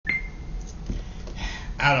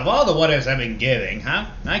Out of all the what ifs I've been giving, huh?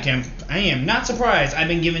 I am not surprised I've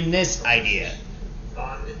been given this idea.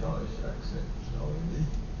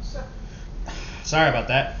 Sorry about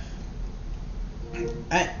that.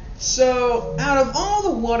 So, out of all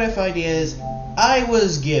the what if ideas I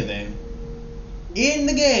was given in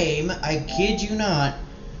the game, I kid you not,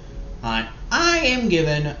 I am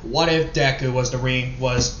given what if Deku was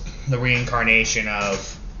the reincarnation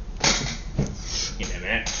of. Give me a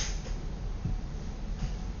minute.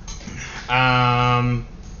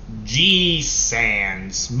 G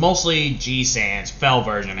Sands, mostly G Sands, fell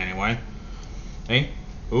version anyway. Hey.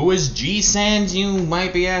 Who is G Sands, you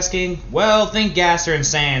might be asking? Well, think Gaster and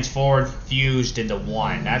Sands fused into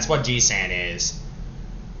one. That's what G Sand is.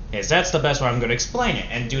 Yes, that's the best way I'm going to explain it.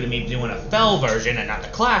 And due to me doing a fell version and not the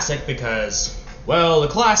classic, because, well, the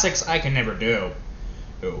classics I can never do.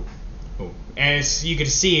 And you can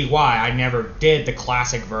see why I never did the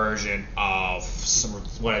classic version of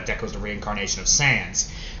what if Deku was the reincarnation of Sands.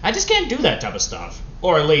 I just can't do that type of stuff.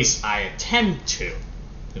 Or at least I attempt to.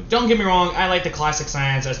 Don't get me wrong, I like the classic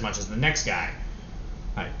Sands as much as the next guy.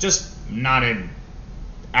 Just not in,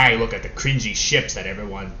 I look at the cringy ships that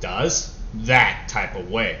everyone does, that type of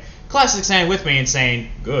way. Classic Sand with me and saying,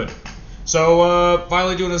 good. So,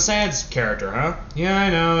 finally doing a Sands character, huh? Yeah, I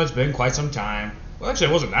know, it's been quite some time. Well, actually,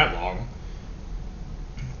 it wasn't that long.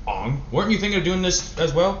 Weren't you thinking of doing this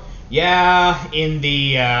as well? Yeah, in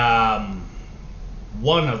the,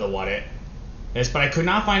 one of the what it. Yes, but I could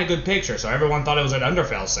not find a good picture, so everyone thought it was at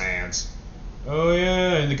Underfell Sands. Oh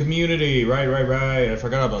yeah, in the community. Right. I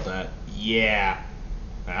forgot about that. Yeah.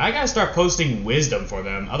 I gotta start posting wisdom for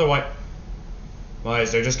them. Otherwise,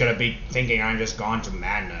 they're just gonna be thinking I'm just gone to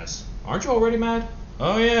madness. Aren't you already mad?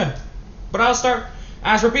 Oh yeah. But I'll start.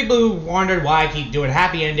 As for people who wondered why I keep doing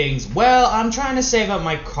happy endings, well, I'm trying to save up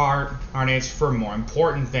my carnage for more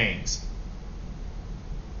important things.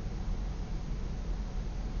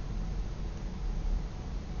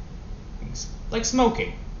 Like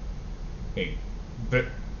smoking. Hey, but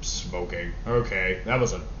smoking. Okay, that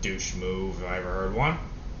was a douche move if I ever heard one.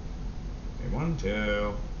 Okay, 1,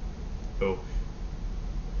 2. Oh.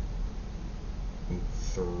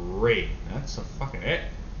 3. That's a fucking it.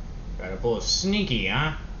 Gotta pull a sneaky,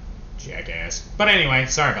 huh? Jackass. But anyway,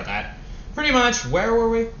 sorry about that. Pretty much, where were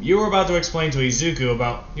we? You were about to explain to Izuku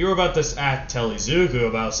about. You were about to tell Izuku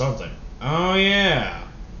about something. Oh yeah.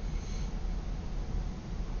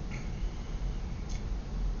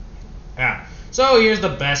 Yeah. So here's the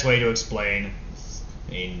best way to explain.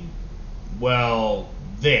 Well,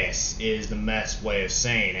 this is the best way of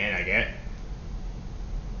saying it, I get.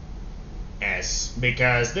 Yes,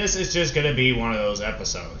 because this is just gonna be one of those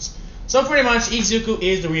episodes. So pretty much, Izuku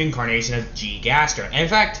is the reincarnation of G. Gaster. In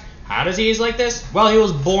fact, how does he is like this? Well, he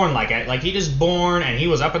was born like it. Like, he just born, and he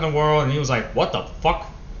was up in the world, and he was like, what the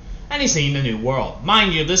fuck? And he's seen the new world.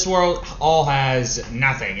 Mind you, this world all has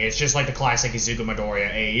nothing. It's just like the classic Izuku Midoriya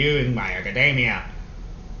AU in My Academia.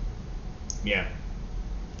 Yeah.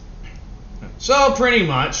 So pretty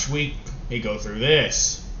much, we go through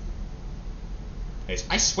this.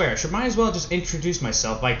 I swear, I might as well just introduce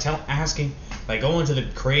myself by going to the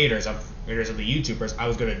creators of the YouTubers I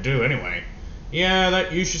was gonna do anyway. Yeah,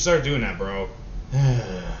 you should start doing that, bro.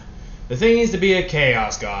 The thing is to be a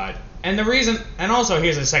chaos god. And the reason, and also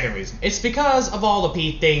here's the second reason. It's because of all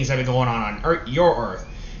the things that have been going on your Earth.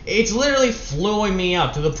 It's literally flowing me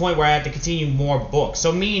up to the point where I have to continue more books.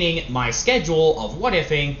 So meaning my schedule of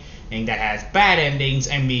what-ifing and that has bad endings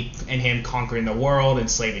and him conquering the world,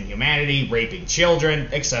 enslaving humanity, raping children,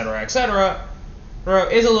 etc., etc.,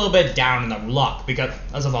 is a little bit down in the luck because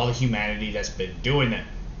of all the humanity that's been doing it.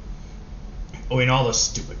 Oh, and all the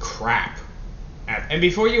stupid crap. And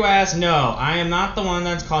before you ask, no, I am not the one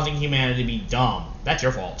that's causing humanity to be dumb. That's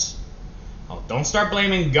your fault. Oh, don't start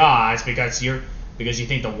blaming gods because you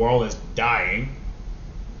think the world is dying.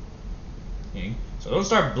 Okay. So don't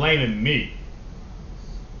start blaming me.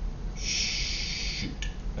 Shoot,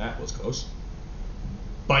 that was close.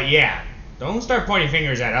 But yeah, don't start pointing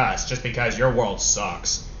fingers at us just because your world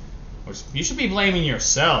sucks. You should be blaming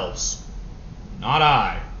yourselves, not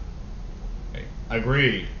I. Okay.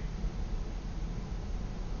 Agreed.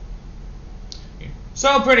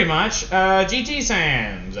 So pretty much, GT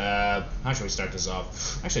Sands. How should we start this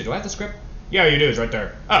off? Actually, do I have the script? Yeah, you do. It's right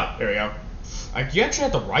there. Oh, there we go. You actually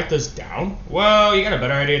have to write this down? Well, you got a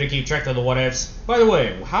better idea to keep track of the what-ifs. By the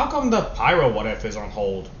way, how come the Pyro what-if is on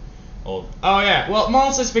hold? Oh yeah. Well,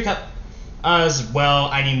 mostly it's because, well,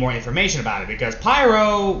 I need more information about it. Because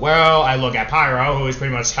Pyro, well, I look at Pyro, who has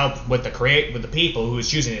pretty much helped with the people who is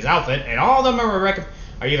choosing his outfit, and all of them are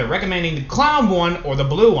either recommending the clown one or the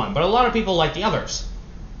blue one. But a lot of people like the others.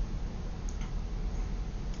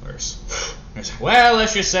 smokers. Well,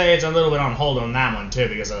 let's just say it's a little bit on hold on that one too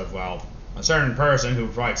because of, well, a certain person who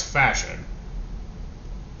provides fashion.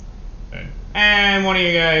 And one of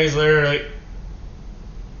you guys literally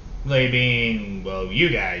being, well, you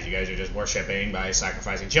guys are just worshipping by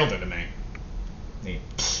sacrificing children to me.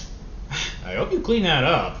 I hope you clean that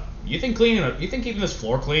up. You think keeping this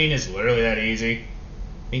floor clean is literally that easy?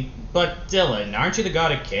 But Dylan, aren't you the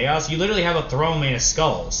god of chaos? You literally have a throne made of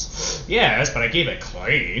skulls. Yes, but I keep it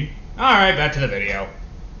clean. Alright, back to the video.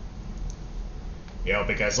 Yo,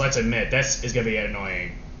 because let's admit, this is gonna be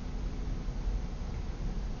annoying.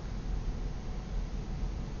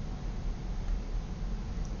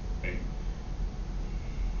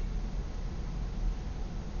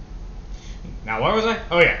 Now, what was I?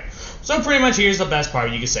 Oh, yeah. So, pretty much, here's the best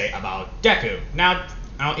part you could say about Deku. Now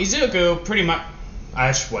Izuku, pretty much,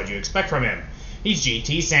 what'd you expect from him? He's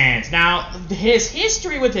GT Sans. Now, his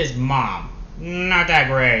history with his mom, not that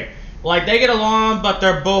great. Like, they get along, but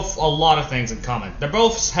they're both a lot of things in common. They're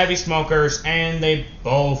both heavy smokers, and they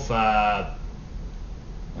both, actually,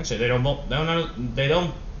 they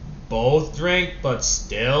don't both drink, but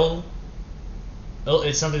still,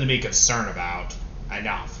 it's something to be concerned about.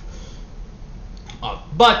 Enough.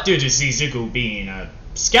 But due to Izuku being a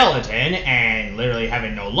skeleton and literally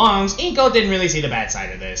having no lungs, Inko didn't really see the bad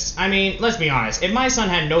side of this. I mean, let's be honest, if my son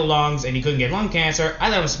had no lungs and he couldn't get lung cancer, I'd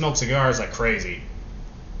let him smoke cigars like crazy.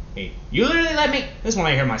 Hey, you literally let me, this is what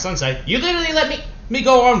I hear my son say, you literally let me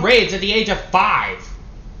go on raids at the age of 5.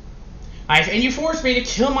 And you forced me to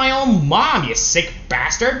kill my own mom, you sick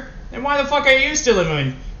bastard. Then why the fuck are you still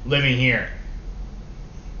living here?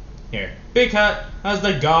 Because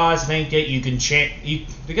the gods think that you can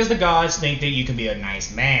because the gods think that you can be a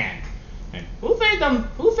nice man. And who fed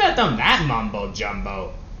them that mumbo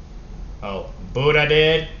jumbo? Oh, Buddha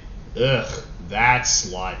did? Ugh, that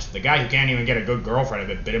slut. The guy who can't even get a good girlfriend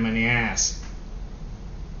if it bit him in the ass.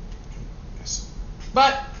 Yes.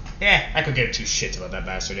 But, yeah, I could give two shits about that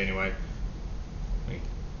bastard anyway. Wait.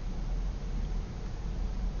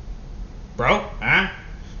 Bro? Huh?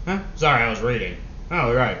 Sorry, I was reading.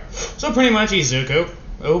 Oh, right. So pretty much Izuku.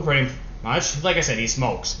 Pretty much. Like I said, he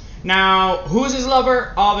smokes. Now, who's his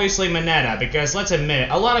lover? Obviously Mineta, because let's admit it,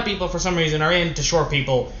 a lot of people for some reason are into short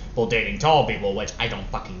people while dating tall people, which I don't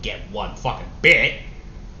fucking get one fucking bit.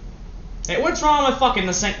 Hey, what's wrong with fucking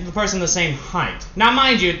the person the same height? Now,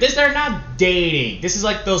 mind you, they're not dating. This is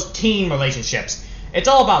like those teen relationships. It's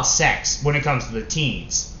all about sex when it comes to the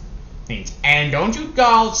teens. And don't you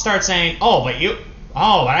all start saying, oh, but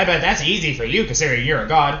I bet that's easy for you considering you're a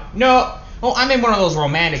god. No. Oh, I'm in one of those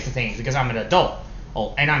romantic things because I'm an adult.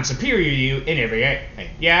 Oh, and I'm superior to you in every way.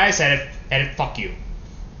 Yeah, I said it. And fuck you.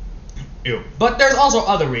 Ew. But there's also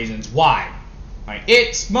other reasons why. Right?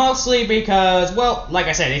 It's mostly because, well, like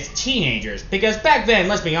I said, it's teenagers. Because back then,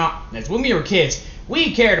 let's be honest, when we were kids,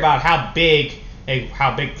 we cared about how big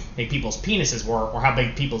people's penises were or how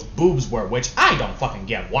big people's boobs were, which I don't fucking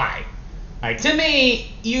get why. Like, to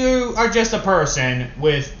me, you are just a person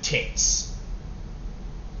with tits.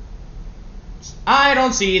 I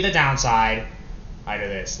don't see the downside out of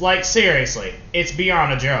this. Like, seriously, it's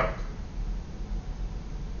beyond a joke.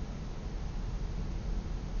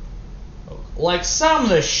 Like, some of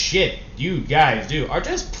the shit you guys do are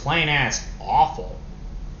just plain ass awful.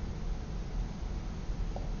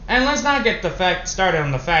 And let's not get started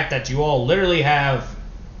on the fact that you all literally have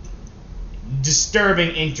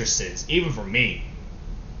disturbing interests, even for me.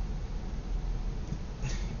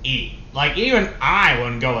 Like, even I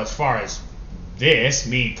wouldn't go as far as this,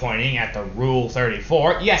 me pointing at the Rule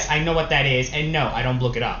 34. Yes, I know what that is, and no, I don't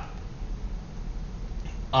look it up.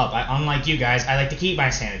 Unlike you guys, I like to keep my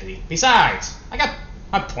sanity. Besides, I got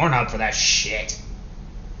Pornhub for that shit.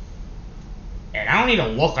 And I don't need to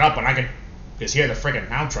look it up when I can just hear the friggin'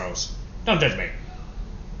 outros. Don't judge me.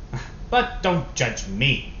 But don't judge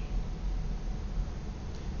me.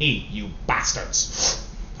 You bastards.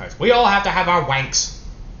 We all have to have our wanks.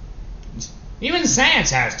 Even Sans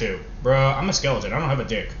has to. Bruh, I'm a skeleton. I don't have a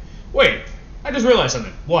dick. Wait, I just realized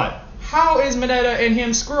something. What? How is Mineta and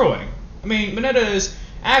him screwing? I mean, Mineta is...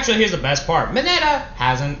 Actually, here's the best part. Mineta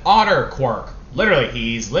has an otter quirk. Literally,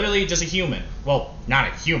 he's literally just a human. Well, not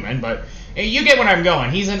a human, but you get where I'm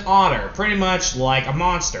going. He's an otter, pretty much like a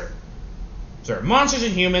monster. Sir, monsters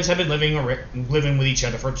and humans have been living with each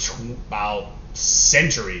other for about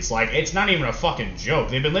centuries. Like, it's not even a fucking joke.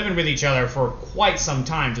 They've been living with each other for quite some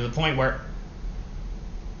time, to the point where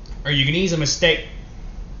you can easily mistake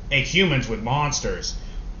humans with monsters,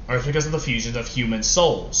 or it's because of the fusions of human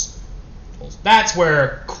souls. That's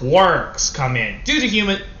where quirks come in. Due to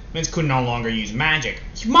humans could no longer use magic,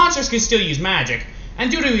 monsters can still use magic, and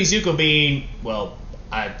due to Izuku being, well,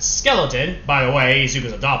 a skeleton. By the way,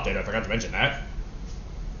 Izuku's adopted. I forgot to mention that.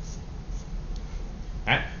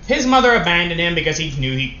 His mother abandoned him because he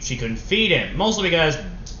knew she couldn't feed him. Mostly because,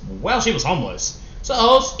 well, she was homeless. So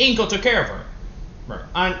Inko took care of her.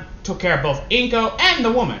 Took care of both Inko and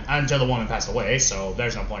the woman until the woman passed away, so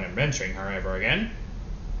there's no point in mentioning her ever again.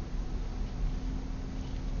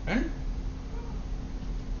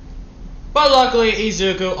 But luckily,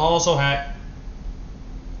 Izuku also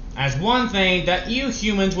has one thing that you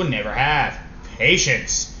humans would never have.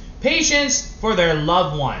 Patience. Patience for their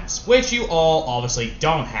loved ones, which you all obviously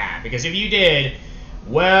don't have, because if you did,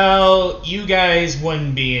 well, you guys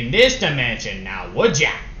wouldn't be in this dimension now, would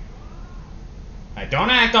ya?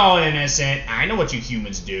 Don't act all innocent. I know what you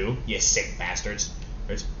humans do, you sick bastards.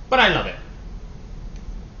 But I love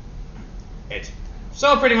it.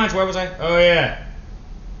 So pretty much, where was I? Oh yeah.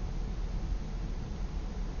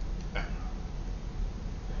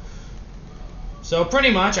 So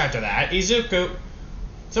pretty much after that, Izuku.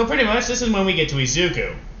 So pretty much, this is when we get to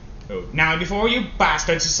Izuku. Now, before you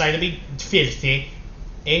bastards decide to be filthy,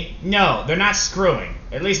 no, they're not screwing.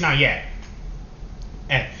 At least not yet.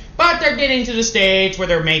 But they're getting to the stage where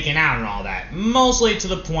they're making out and all that. Mostly to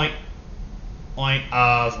the point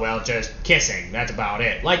of, well, just kissing. That's about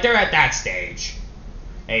it. Like, they're at that stage.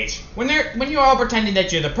 When you're all pretending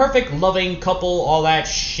that you're the perfect, loving couple, all that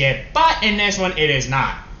shit. But in this one, it is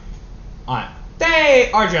not.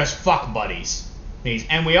 They are just fuck buddies.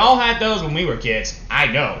 And we all had those when we were kids. I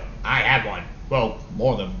know. I had one. Well,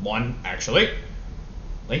 more than one, actually.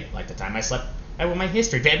 Like the time I slept with my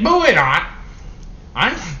history bit. Moving on.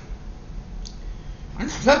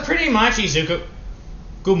 But pretty much, Izuku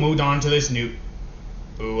moved on to this new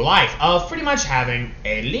life of pretty much having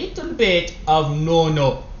a little bit of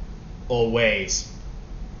no always.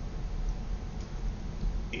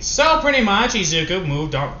 So pretty much, Izuku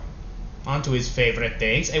moved on to his favorite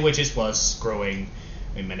things, which was screwing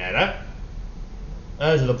Mineta.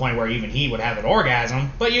 To the point where even he would have an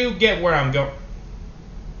orgasm, but you get where I'm going.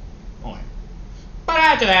 But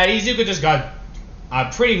after that, Izuku just got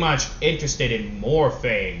pretty much interested in more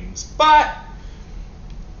things. But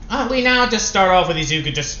we now just start off with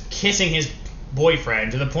Izuku just kissing his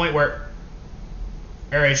boyfriend to the point where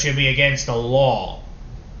it should be against the law.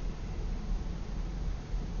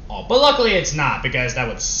 But luckily it's not, because that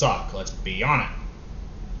would suck, let's be honest.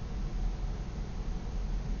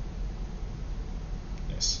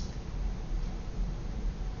 Yes.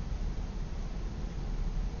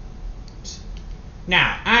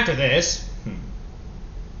 Now, after this,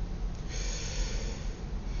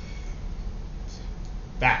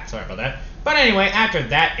 sorry about that. But anyway, after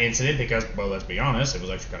that incident, because, well, let's be honest, it was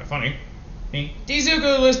actually kind of funny,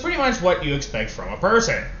 Izuku was pretty much what you expect from a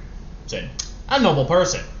person. A noble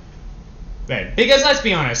person. Because let's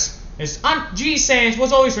be honest, G Sans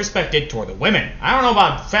was always respected toward the women. I don't know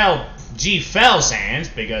about G Sans,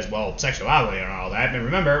 because, well, sexuality and all that, but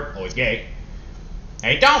remember, always gay.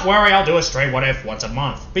 Hey, don't worry, I'll do a straight what if once a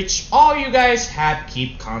month. Which all you guys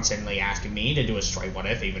keep constantly asking me to do a straight what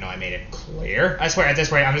if, even though I made it clear. I swear, at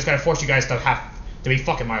this rate, I'm just gonna force you guys to be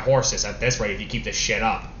fucking my horses at this rate if you keep this shit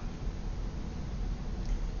up.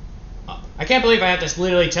 I can't believe I have to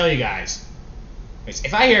literally tell you guys.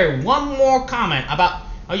 If I hear one more comment about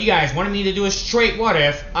how you guys wanted me to do a straight what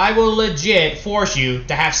if, I will legit force you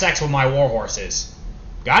to have sex with my war horses.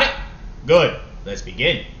 Got it? Good. Let's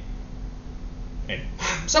begin.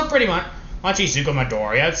 So pretty much, Izuku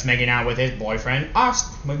Midoriya is making out with his boyfriend,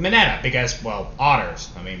 with Mineta, because, well, otters.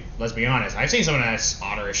 I mean, let's be honest, I've seen some of that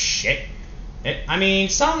otter shit. I mean,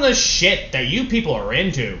 some of the shit that you people are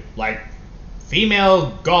into, like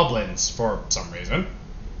female goblins for some reason,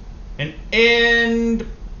 and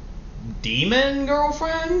demon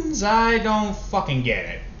girlfriends? I don't fucking get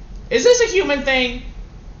it. Is this a human thing?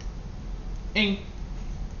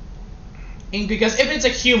 Because if it's a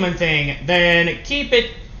human thing, then keep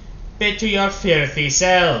it to your filthy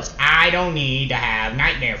selves. I don't need to have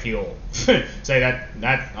nightmare fuel. Say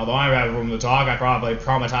that, although I have room to talk, I probably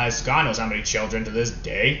traumatized God knows how many children to this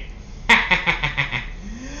day.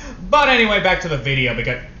 But anyway, back to the video,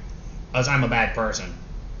 because I'm a bad person.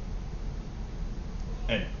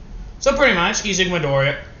 So pretty much, Izuku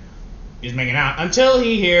Midoriya is making out until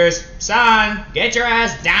he hears, "Son, get your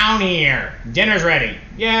ass down here. Dinner's ready."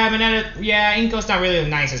 Yeah, Inko's not really the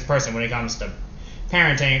nicest person when it comes to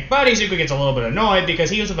parenting, but Izuku gets a little bit annoyed because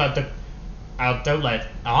he was about to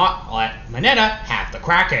let Mineta have the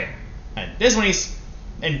Kraken. And this one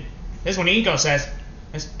Inko says,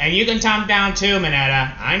 "And you can come down too,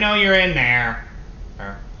 Mineta. I know you're in there."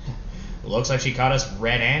 Looks like she caught us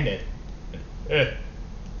red-handed. It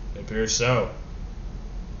appears so.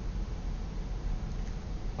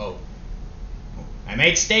 Oh. I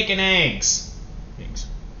made steak and eggs. Eggs.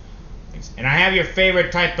 And I have your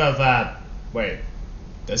favorite type of, wait.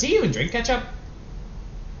 Does he even drink ketchup?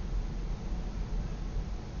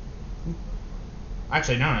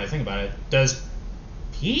 Actually, now that I think about it, does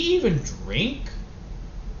he even drink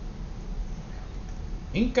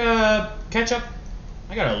ketchup?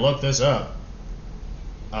 I gotta look this up.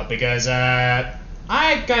 Because,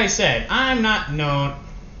 like I said, I'm not known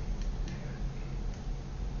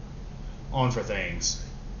for things.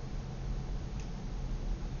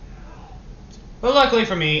 But luckily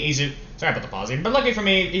for me, sorry about the pause here, but luckily for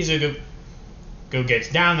me, Izuku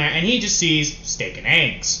gets down there and he just sees steak and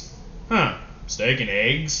eggs. Huh, steak and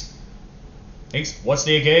eggs? What's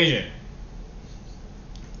the occasion?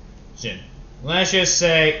 Let's just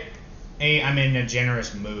say, hey, I'm in a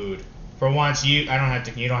generous mood. For once, you don't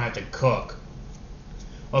have to cook.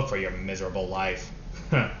 Look for your miserable life.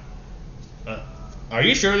 Are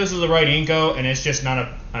you sure this is the right Inko and it's just not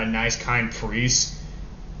a nice, kind priest?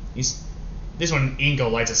 This one,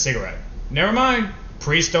 Inko lights a cigarette. Never mind.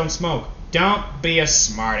 Priests don't smoke. Don't be a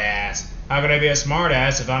smartass. How could I be a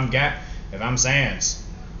smartass if I'm Sans?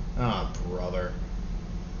 Oh, brother.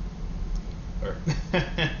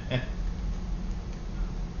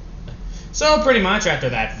 So pretty much after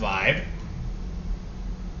that vibe,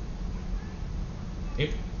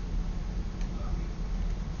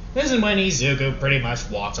 this is when Izuku pretty much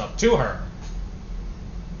walks up to her.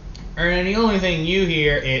 And the only thing you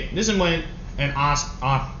hear this is when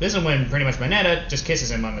pretty much Mineta just kisses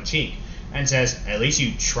him on the cheek and says, "At least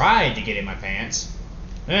you tried to get in my pants."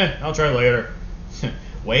 I'll try later.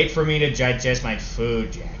 Wait for me to digest my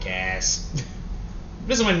food, jackass.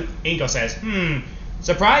 This is when Inko says,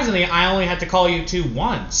 surprisingly, I only had to call you two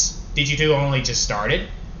once. Did you two only just started?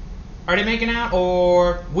 Are they making out?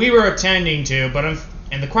 Or we were attending to,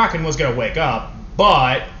 and the Kraken was gonna wake up,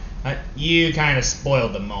 but you kind of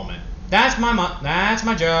spoiled the moment. That's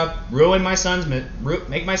my job.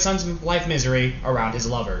 Make my son's life misery around his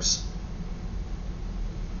lovers.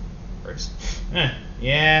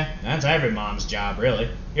 Yeah, that's every mom's job, really.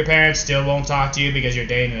 Your parents still won't talk to you because you're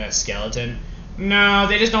dating a skeleton. No,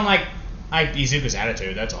 they just don't like Izuku's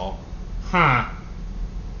attitude. That's all. Huh.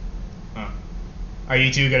 Are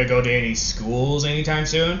you two gonna go to any schools anytime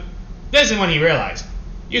soon? This is when he realized.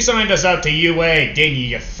 You signed us up to UA, didn't you,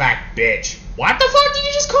 you fat bitch? What the fuck did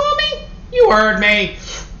you just call me? You heard me.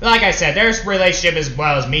 Like I said, there's relationship as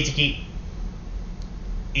well as Mitsuki's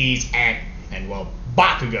and well,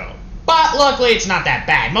 Bakugo. But luckily it's not that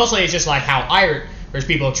bad. Mostly it's just like how Irish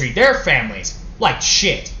people treat their families. Like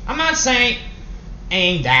shit. I'm not saying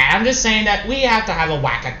that. I'm just saying that we have to have a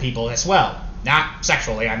whack at people as well. Not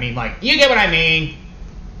sexually. I mean, like, you get what I mean.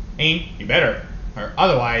 You better. Or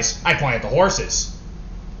otherwise, I point at the horses.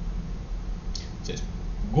 Just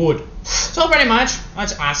good. So pretty much,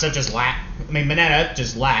 let's Mineta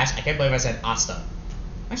just laughs. I can't believe I said Asta.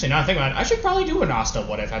 Actually, now I think about it, I should probably do an Asta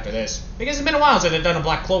what if after this. Because it's been a while since I've done a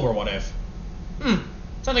Black Clover what if.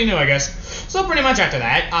 Something new, I guess. So pretty much after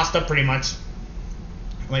that, Asta pretty much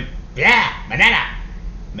went, yeah, Mineta,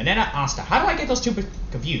 Asta. How do I get those two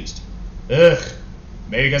confused? Ugh.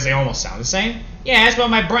 Maybe because they almost sound the same? Yes, but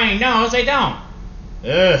my brain knows they don't.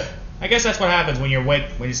 Ugh. I guess that's what happens when you're awake,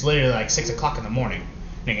 when it's literally like 6 o'clock in the morning,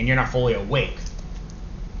 and you're not fully awake.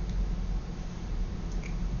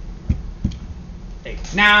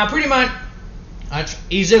 Now, pretty much,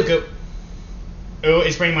 Izuku, who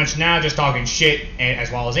is pretty much now just talking shit,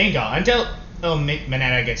 as well as Inko, until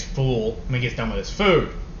Mineta gets done with his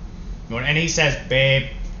food. And he says, babe,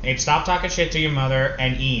 stop talking shit to your mother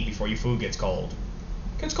and eat before your food gets cold.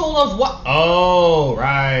 Gets cold of what? Oh,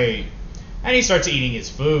 right. And he starts eating his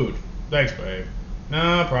food. Thanks, babe.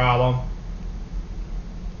 No problem.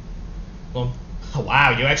 Well, wow,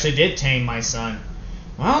 you actually did tame my son.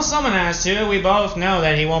 Well, someone has to. We both know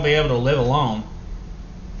that he won't be able to live alone.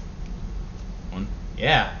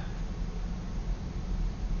 Yeah.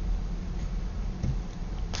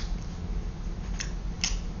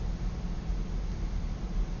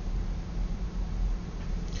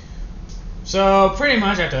 So, pretty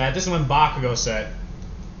much after that, this is when Bakugo said,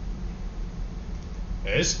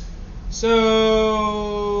 this is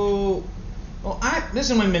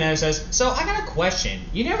when Mineta says, so I got a question.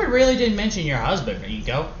 You never really did mention your husband,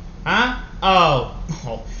 Inko. Huh? Oh,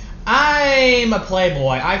 I'm a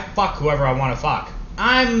playboy. I fuck whoever I want to fuck.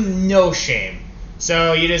 I'm no shame.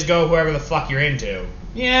 So you just go whoever the fuck you're into.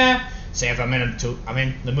 Yeah. Say if I'm in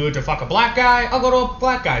the mood to fuck a black guy, I'll go to a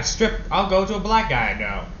black guy. I'll go to a black guy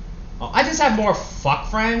now. Oh, I just have more fuck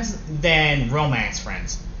friends than romance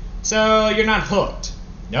friends. So you're not hooked.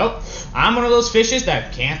 Nope. I'm one of those fishes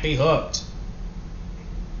that can't be hooked.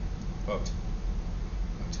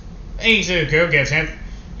 Izuku gives him.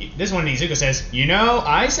 This one, Izuku says, "You know,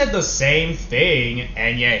 I said the same thing,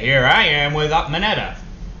 and yet here I am with Mineta."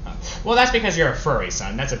 Well, that's because you're a furry,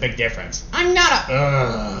 son. That's a big difference. I'm not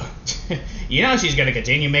a. You know she's gonna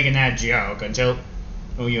continue making that joke until,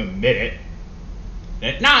 well, you admit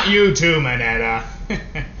it. Not you too, Mineta.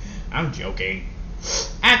 I'm joking.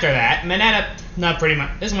 After that, Mineta, not pretty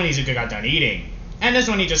much. This is when Izuku got done eating, and this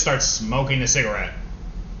one he just starts smoking the cigarette.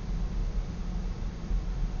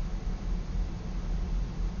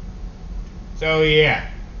 So yeah.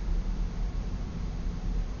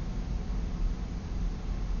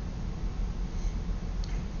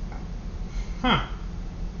 Huh.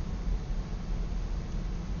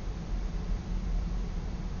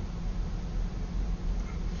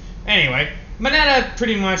 Anyway, Mineta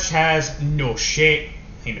pretty much has no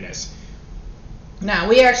shaminess. Now,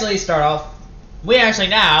 we actually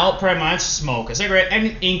now pretty much smoke a cigarette,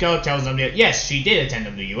 and Inko tells them that, yes, she did attend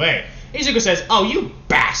WA. Izuku says, "Oh, you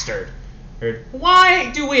bastard.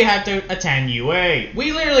 Why do we have to attend UA?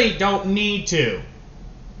 We literally don't need to."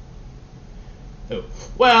 Oh.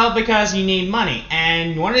 Well, because you need money,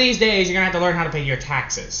 and one of these days you're going to have to learn how to pay your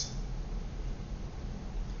taxes.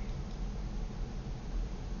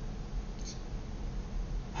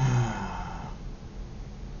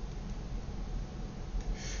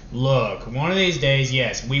 Look, one of these days,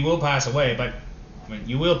 yes, we will pass away, but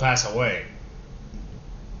you will pass away.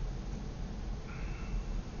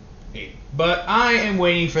 But I am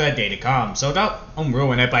waiting for that day to come, so don't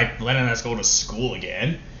ruin it by letting us go to school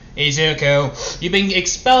again. Izuku, you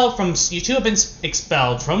two have been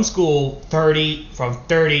expelled from school from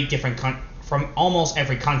 30 different from almost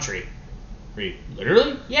every country.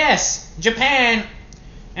 Literally? Yes, Japan,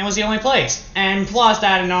 and was the only place. And plus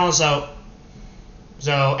that, and also,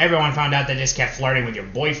 so everyone found out they just kept flirting with your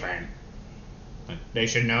boyfriend. They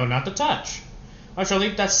should know not to touch. Actually,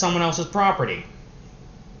 that's someone else's property.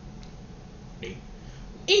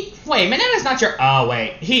 Wait, Mineta's not your. Oh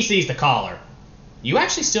wait, he sees the collar. You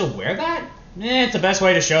actually still wear that? It's the best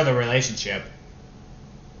way to show the relationship.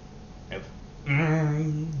 Nope.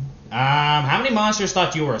 How many monsters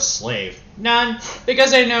thought you were a slave? None,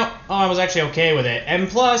 because they know. Oh, I was actually okay with it, and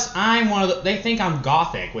plus, I'm one of the. They think I'm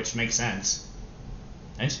gothic, which makes sense.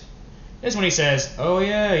 This is when he says, "Oh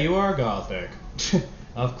yeah, you are gothic."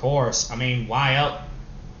 Of course. I mean, why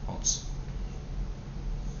else?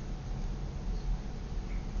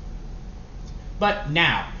 But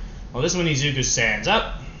now, well, this is when Izuku stands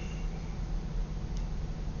up.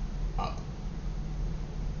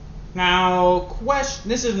 Now,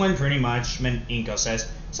 this is when pretty much Inko says,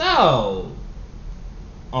 "So,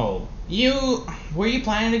 were you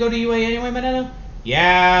planning to go to UA anyway, Mineta?"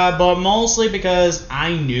 "Yeah, but mostly because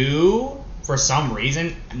I knew, for some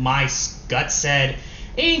reason, my gut said,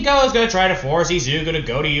 Inko is going to try to force Izuku to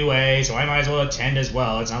go to UA, so I might as well attend as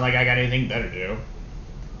well. It's not like I got anything better to do.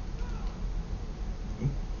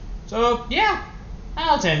 So, yeah,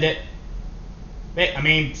 I'll attend it. I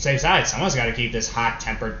mean, safe side, someone's got to keep this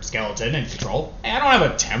hot-tempered skeleton in control. Hey, I don't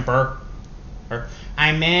have a temper.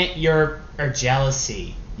 I meant your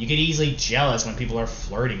jealousy. You get easily jealous when people are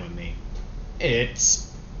flirting with me. It's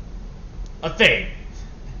a thing.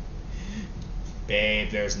 Babe,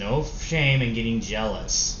 there's no shame in getting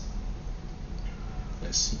jealous.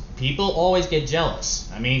 People always get jealous.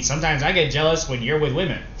 I mean, sometimes I get jealous when you're with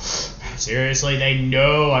women. Seriously, they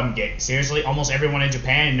know I'm gay. Seriously, almost everyone in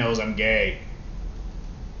Japan knows I'm gay.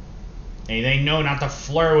 And they know not to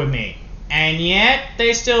flirt with me. And yet,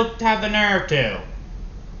 they still have the nerve to.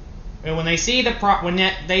 And when they see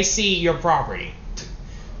they see your property,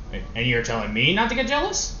 and you're telling me not to get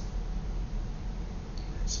jealous?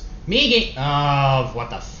 Oh, what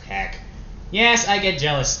the heck. Yes, I get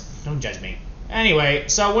jealous. Don't judge me. Anyway,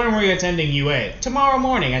 so when are we attending UA? Tomorrow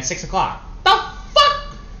morning at 6 o'clock. The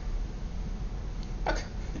fuck? Okay.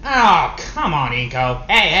 Oh, come on, Inko.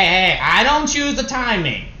 Hey, I don't choose the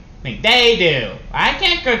timing. I mean, they do. I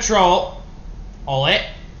can't control all it.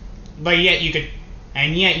 But yet you could,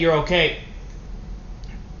 and yet you're okay.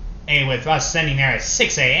 And with us sending there at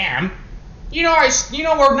 6 a.m., you know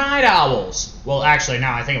we're night owls. Well, actually,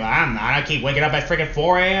 now I think about it, I'm not. I keep waking up at freaking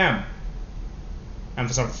 4 a.m. And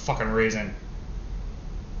for some fucking reason.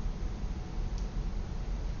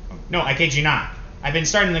 No, I kid you not. I've been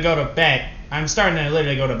starting to go to bed. I'm starting to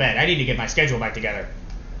literally go to bed. I need to get my schedule back together.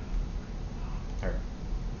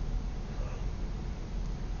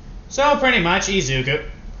 So, pretty much, Izuku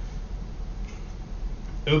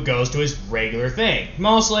who goes to his regular thing.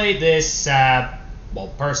 Mostly this,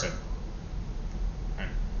 person.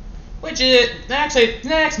 Which is, actually, the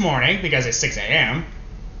next morning, because it's 6 a.m.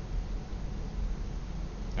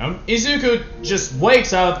 Izuku just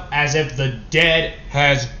wakes up as if the dead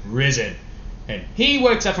has risen. And he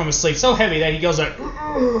wakes up from his sleep so heavy that he goes like,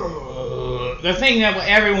 the thing that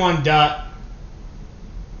everyone does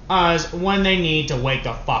when they need to wake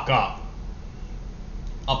the fuck up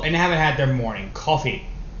and haven't had their morning coffee.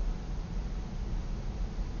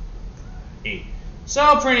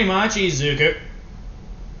 So pretty much Izuku,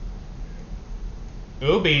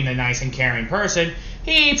 who being a nice and caring person,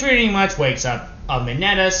 he pretty much wakes up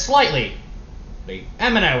Mineta slightly.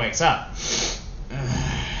 Mineta wakes up.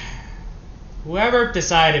 Whoever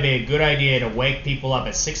decided to be a good idea to wake people up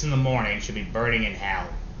at 6 in the morning should be burning in hell.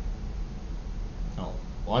 Oh,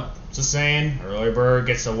 what's the saying? Early bird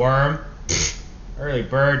gets the worm? Early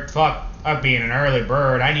bird? Fuck up being an early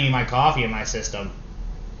bird. I need my coffee in my system.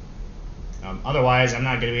 Otherwise, I'm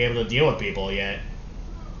not going to be able to deal with people yet.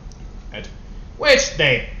 Which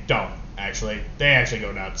they don't, actually. They actually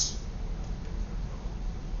go nuts.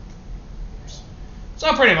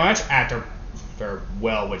 So pretty much, after,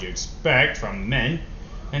 well, what you expect from men,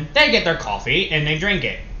 and they get their coffee and they drink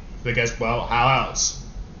it. Because, well, how else?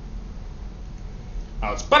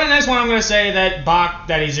 But in this one, I'm going to say that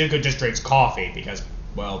Izuku just drinks coffee because,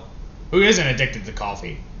 well, who isn't addicted to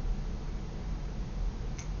coffee?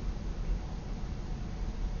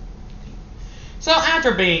 So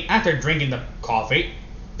after drinking the coffee,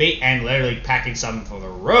 and literally packing some for the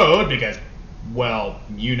road because, well,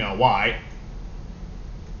 you know why.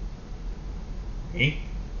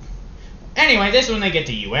 Anyway, this is when they get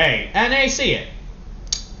to UA, and they see it.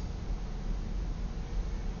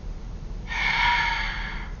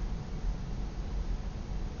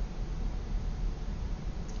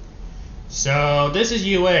 So this is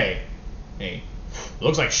UA. Hey,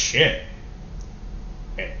 looks like shit.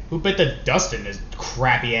 Hey, who bit the dust in this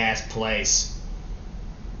crappy ass place?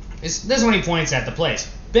 This is when he points at the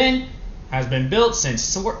place. Has been built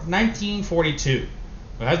since 1942.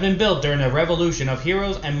 It has been built during the revolution of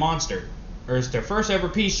heroes and monsters. It's their first ever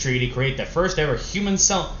peace treaty to create the first ever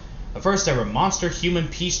monster human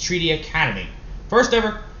peace treaty academy. First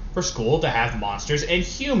ever for school to have monsters and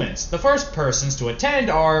humans. The first persons to attend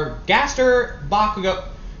are Gaster, Bakugo.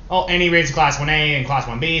 Oh, and he reads Class 1A and Class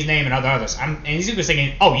 1B's name and others. And Izuku's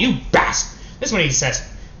thinking, oh, you bastard. Izuku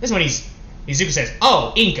says,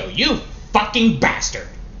 oh, Inko, you fucking bastard.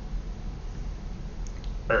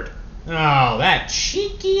 Oh, that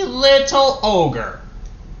cheeky little ogre.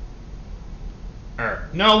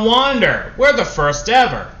 No wonder. We're the first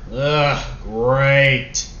ever. Ugh,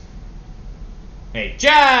 great. Hey,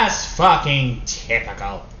 just fucking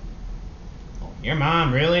typical. Oh, your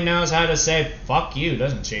mom really knows how to say fuck you,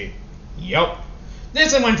 doesn't she? Yup.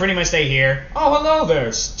 This is when pretty much they hear, oh, hello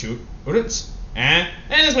there, students. And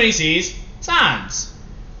this is when he sees Sans.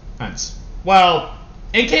 Well,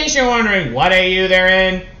 in case you're wondering what AU they're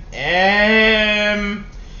in,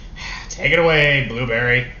 take it away,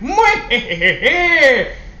 Blueberry.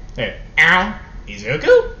 Hey, ow,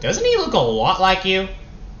 Izuku? Doesn't he look a lot like you?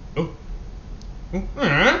 Now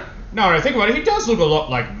that I think about it, he does look a lot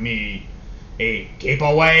like me. Hey, keep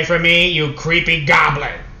away from me, you creepy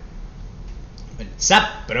goblin. What's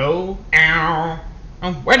up, bro? Ow.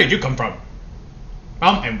 Where did you come from?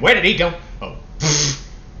 And where did he go? Oh,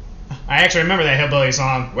 I actually remember that hillbilly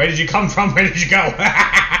song. Where did you come from? Where did you go?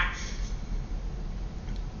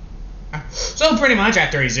 So pretty much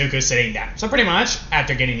after Izuku's sitting down. So pretty much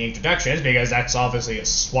after getting the introductions, because that's obviously a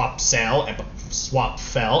swap fell and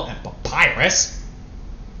papyrus.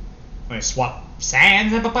 Wait, swap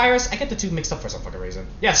sands and papyrus? I get the two mixed up for some fucking reason.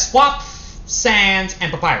 Yeah, swap sands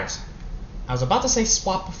and papyrus. I was about to say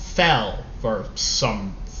swap fell for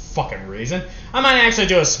some fucking reason. I might actually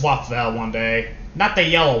do a swap fell one day. Not the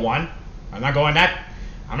yellow one. I'm not going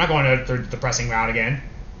to the depressing route again.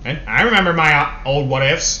 And I remember my old what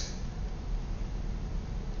ifs.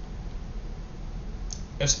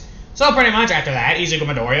 So pretty much after that, Izuku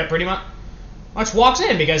Midoriya pretty much walks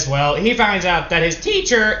in because, well, he finds out that his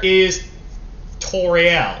teacher is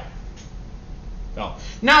Toriel. Oh.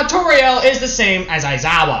 Now, Toriel is the same as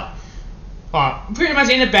Aizawa. Pretty much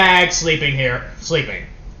in a bag, sleeping.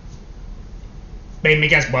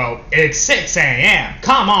 Because, well, it's 6 a.m.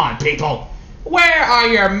 Come on, people. Where are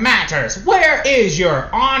your manners? Where is your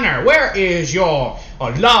honor? Where is your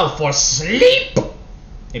love for sleep?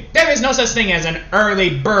 If there is no such thing as an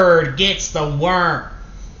early bird gets the worm.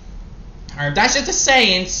 That's just a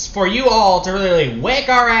saying for you all to really wake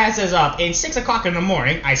our asses up in 6 o'clock in the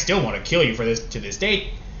morning. I still want to kill you for this to this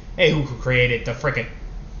date. Hey, who created the frickin'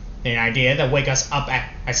 idea to wake us up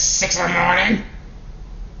at 6 in the morning?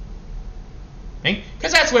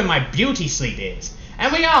 Because that's when my beauty sleep is.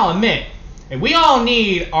 And we all admit, we all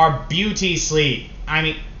need our beauty sleep. I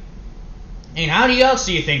mean, And how else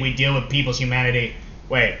do you think we deal with people's humanity?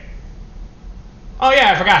 Wait. Oh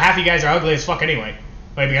yeah, I forgot. Half you guys are ugly as fuck anyway.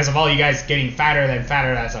 Wait, because of all you guys getting fatter than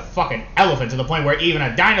fatter as a fucking elephant, to the point where even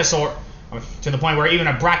a dinosaur, to the point where even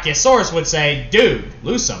a brachiosaurus would say, dude,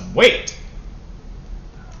 lose some weight.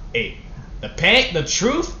 Hey, the painful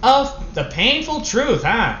truth, huh?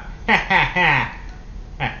 Ha ha ha.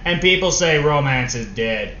 And people say romance is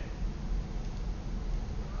dead.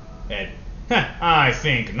 Dead. I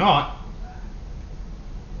think not.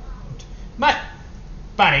 But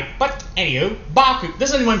anywho, Baku,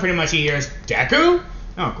 this is one pretty much he hears deku?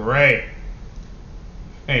 Oh, great.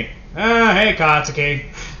 Hey Katsuki.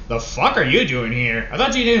 The fuck are you doing here? I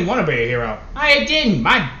thought you didn't want to be a hero. I didn't.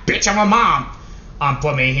 My bitch of a mom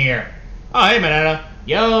put me here. Oh, hey, Mineta.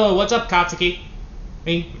 Yo, what's up, Katsuki?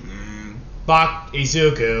 Me? Bak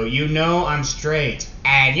Izuku, you know I'm straight.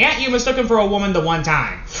 And yet you mistook him for a woman the one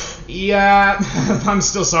time. Yeah, I'm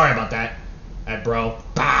still sorry about that. Bro.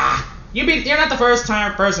 Bah. You're not the first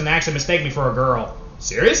person to actually mistake me for a girl.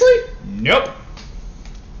 Seriously? Nope.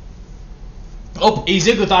 Oh,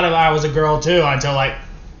 Izuku thought I was a girl too until I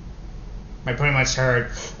pretty much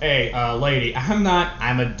heard, hey, lady, I'm not,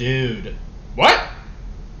 I'm a dude. What?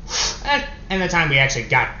 And the time we actually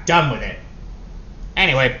got done with it.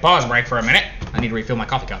 Anyway, pause break for a minute. I need to refill my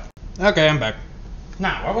coffee cup. Okay, I'm back.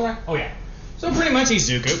 Now, where was I? Oh yeah. So pretty much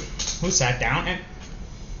Izuku, who sat down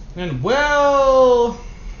and well,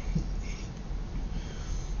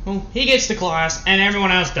 he gets to class and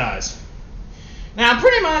everyone else does. Now,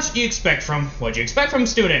 pretty much what you expect from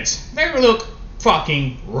students. They look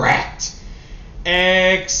fucking wrecked.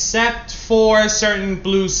 Except for a certain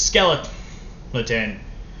blue skeleton.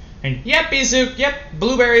 And yep, Izuku, yep,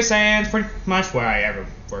 Blueberry Sands, pretty much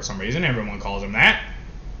for some reason, everyone calls him that.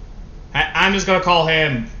 I'm just gonna call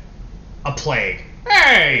him a plague.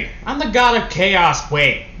 Hey, I'm the god of chaos.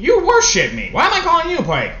 Wait, you worship me. Why am I calling you a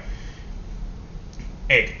plague?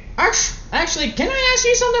 Hey, actually, can I ask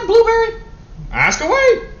you something, Blueberry? Ask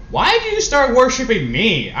away. Why did you start worshiping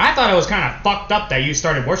me? I thought it was kind of fucked up that you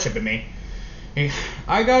started worshiping me.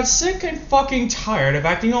 I got sick and fucking tired of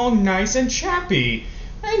acting all nice and chappy.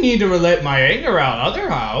 I need to let my anger out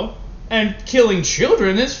otherhow. And killing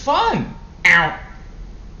children is fun. Ow.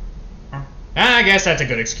 I guess that's a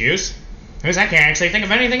good excuse. Because I can't actually think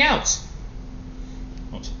of anything else.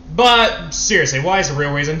 But, seriously, why is the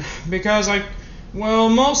real reason? Because, well,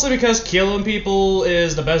 mostly because killing people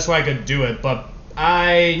is the best way I could do it, but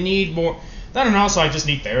I need more. That and also I just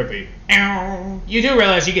need therapy. Ow. You do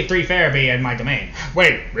realize you get 3 therapy in my domain.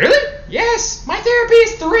 Wait, really? Yes, my therapy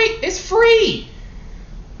is free.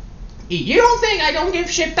 You don't think I don't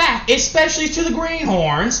give shit back, especially to the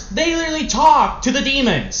greenhorns. They literally talk to the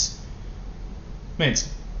demons.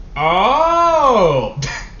 Mints. Oh,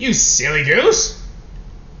 you silly goose.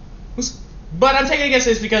 But I'm taking a guess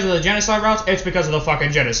it's because of the genocide routes. It's because of the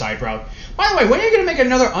fucking genocide route. By the way, when are you gonna make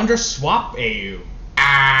another underswap AU?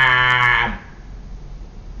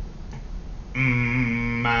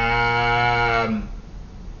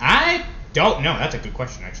 I don't know. That's a good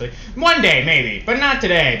question, actually. One day, maybe, but not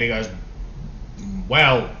today, because,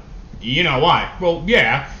 well, you know why. Well,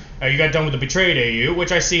 yeah, you got done with the betrayed AU,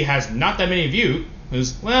 which I see has not that many views.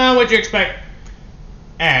 Well, what'd you expect?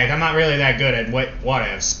 I'm not really that good at what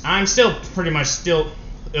ifs. I'm still pretty much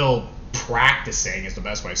practicing is the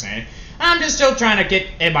best way of saying it. I'm just still trying to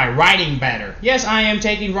get my writing better. Yes, I am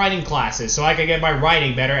taking writing classes so I can get my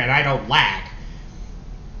writing better and I don't lag.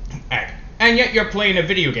 And yet you're playing a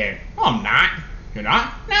video game. Oh, I'm not. You're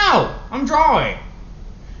not? No, I'm drawing.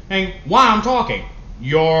 And while I'm talking,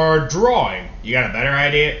 you're drawing. You got a better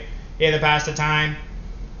idea in the past of time?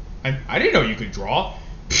 I didn't know you could draw.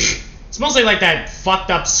 It's mostly like that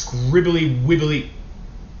fucked up scribbly wibbly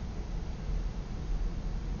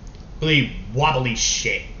wobbly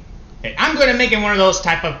shit. Hey, I'm going to make it one of those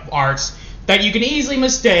type of arts that you can easily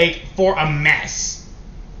mistake for a mess.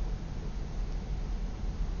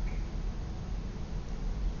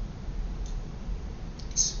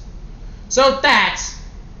 So that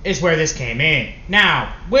is where this came in.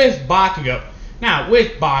 Now, with Bakugo,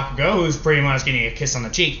 who's pretty much getting a kiss on the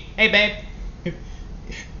cheek. Hey, babe.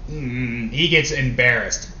 He gets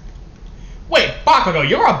embarrassed. Wait, Bakugo,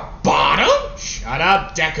 you're a bottom? Shut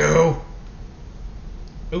up, Deku.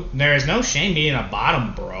 Ooh, there is no shame being a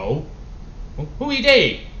bottom, bro. Who he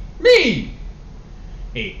dating? Me!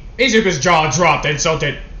 Hey, Izuku's jaw dropped,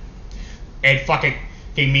 insulted. And fucking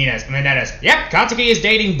Minetta's. Yep, Katsuki is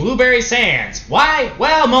dating Blueberry Sands. Why?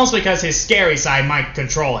 Well, mostly because his scary side might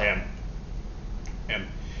control him.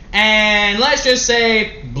 And let's just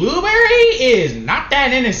say Blueberry is not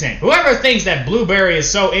that innocent. Whoever thinks that Blueberry is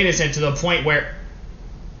so innocent to the point where...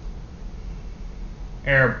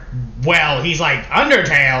 Well, he's like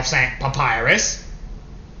Undertale, Papyrus.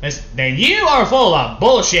 Then you are full of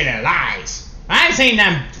bullshit and lies. I've seen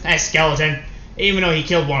that skeleton, even though he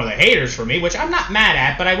killed one of the haters for me, which I'm not mad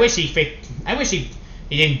at, but I wish he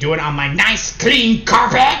didn't do it on my nice, clean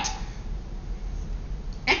carpet.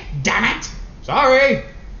 Damn it. Sorry.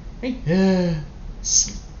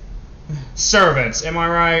 Servants, am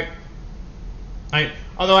I right?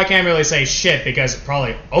 Although I can't really say shit because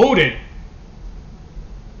probably Odin.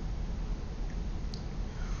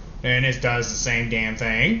 And it does the same damn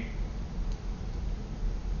thing.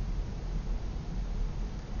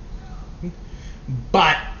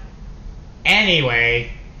 But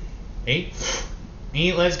anyway,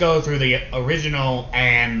 let's go through the original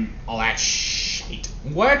and all that shit.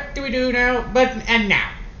 What do we do now?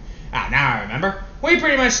 Now I remember. We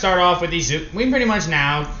pretty much start off with these. We pretty much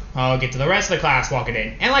now get to the rest of the class walking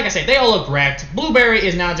in, and like I said, they all look wrecked. Blueberry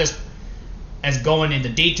is now just as going into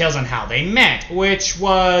details on how they met, which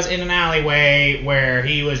was in an alleyway where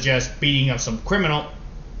he was just beating up some criminal,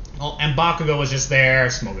 and Bakugo was just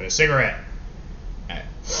there smoking a cigarette.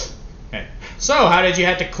 So, how did you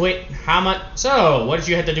have to quit? What did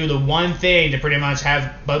you have to do? The one thing to pretty much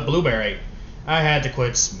have but Blueberry? I had to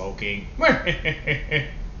quit smoking.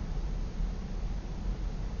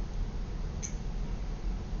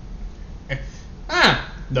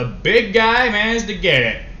 The big guy managed to get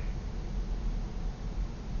it.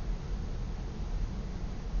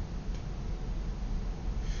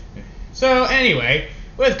 So anyway,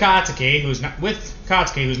 with Katsuki, who's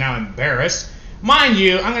now embarrassed. Mind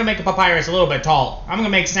you, I'm gonna make a Papyrus a little bit tall. I'm gonna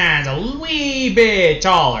make Sans a wee bit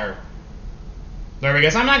taller. There we go.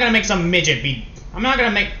 So I'm not gonna make some midget be. I'm not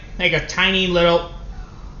gonna make a tiny little.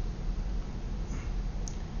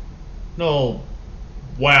 No,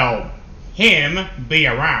 well, him be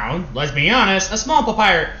around. Let's be honest. A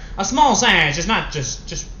small Sans is not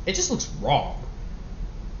just. It just looks wrong.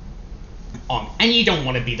 And you don't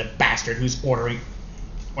want to be the bastard who's ordering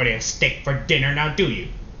a steak for dinner, now do you?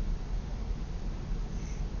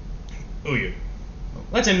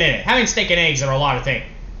 Let's admit it, having steak and eggs are a lot of things.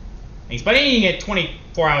 But eating it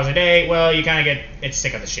 24 hours a day, well, you kind of get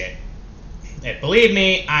sick of the shit. Believe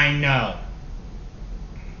me, I know.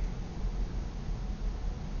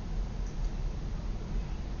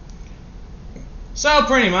 So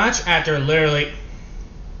pretty much, after literally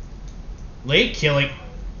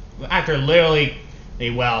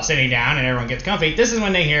sitting down and everyone gets comfy, this is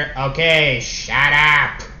when they hear, okay, shut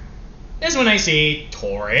up. This is when they see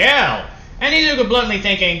Toriel. And Izuku bluntly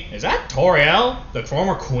thinking, is that Toriel, the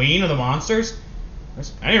former queen of the monsters?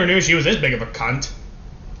 I never knew she was this big of a cunt.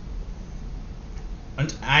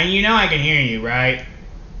 You know I can hear you, right?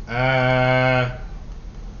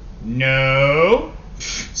 No.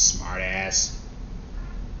 Smart ass.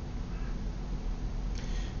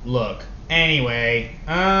 Look. Anyway,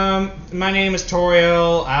 my name is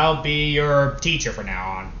Toriel. I'll be your teacher from now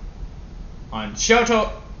on. On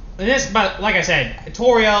Shoto, but like I said,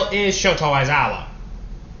 Toriel is Shoto Aizawa.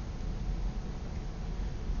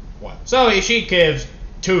 What? So she gives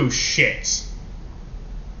two shits.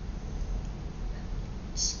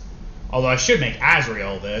 Although I should make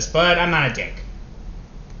Azrael this, but I'm not a dick.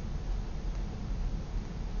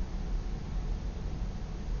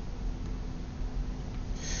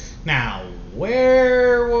 Now,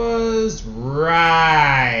 where was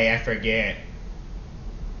Rai? I forget.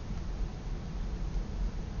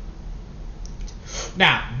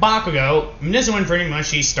 Now, Bakugo, this one pretty much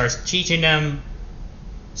she starts teaching them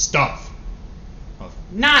stuff.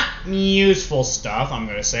 Not useful stuff, I'm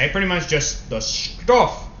gonna say. Pretty much just the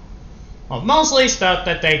stuff. Well, mostly stuff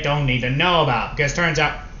that they don't need to know about. Because it turns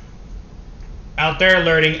out they're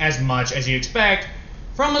learning as much as you expect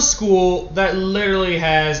from a school that literally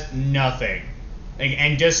has nothing.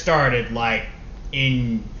 And just started, like,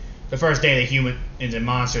 in the first day the humans and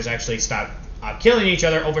monsters actually stopped killing each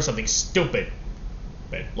other over something stupid.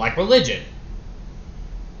 Like religion.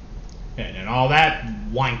 And all that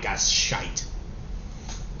wank-ass shite.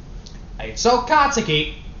 So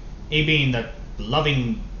Katsuki, he being the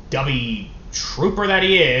loving-dovey trooper that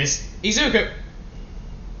he is, Izuku,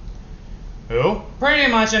 who,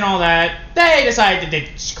 pretty much and all that, they decided to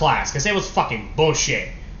ditch class, because it was fucking bullshit.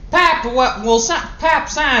 Pap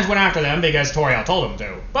Sans went after them because Toriel told him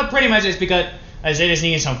to. But pretty much it's because they just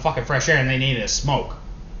needed some fucking fresh air and they needed a smoke.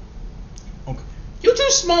 Okay. You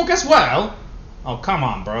two smoke as well? Oh, come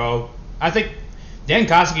on, bro. I think, didn't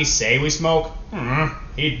Katsuki say we smoke?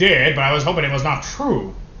 He did, but I was hoping it was not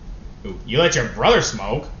true. You let your brother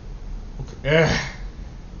smoke? Okay.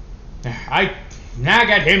 I nag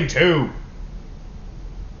at him too.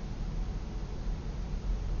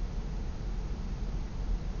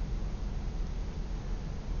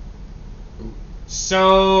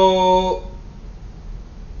 So,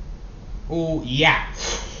 oh yeah.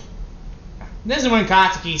 This is when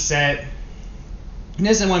Katsuki said.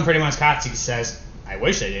 This is when pretty much Katsuki says, "I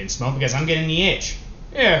wish I didn't smoke because I'm getting the itch."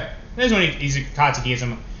 Yeah. This is when Katsuki is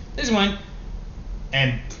him. This is when,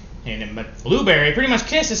 and Blueberry pretty much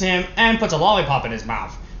kisses him and puts a lollipop in his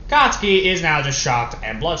mouth. Katsuki is now just shocked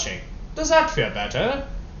and blushing. Does that feel better?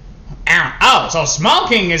 Oh, so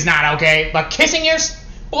smoking is not okay, but kissing your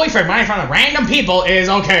boyfriend right in front of random people is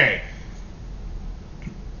okay.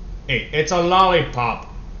 Hey, it's a lollipop.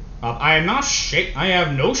 I am not I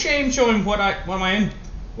have no shame showing what am I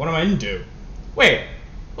into. Wait,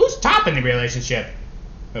 who's top in the relationship?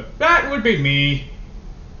 That would be me.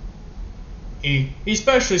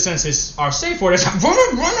 Especially since our safe word is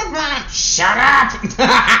shut up.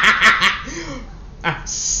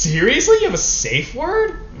 Seriously, you have a safe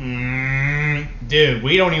word? Dude,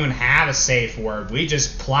 we don't even have a safe word. We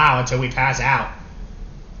just plow until we pass out.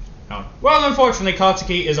 Well, unfortunately,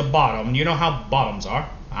 Katsuki is a bottom. You know how bottoms are.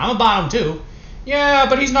 I'm a bottom too. Yeah,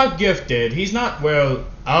 but he's not gifted. He's not, well,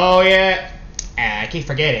 oh yeah. I keep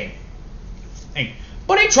forgetting.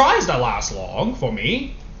 But he tries to last long for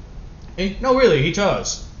me. No, really, he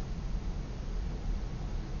does.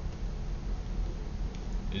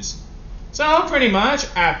 So, pretty much,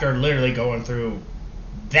 after literally going through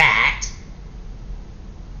that,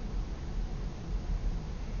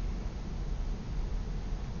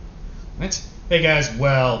 it's because,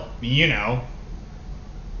 well, you know,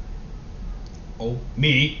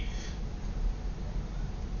 me.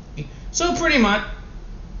 So, pretty much,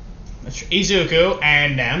 Izuku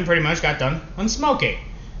and them pretty much got done on smoking.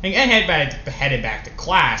 And headed back to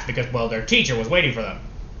class because, well, their teacher was waiting for them.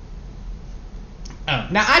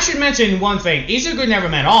 Now, I should mention one thing. Izuku never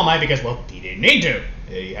met All Might because, well, he didn't need to.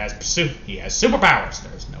 He has superpowers.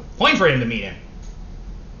 There's no point for him to meet him.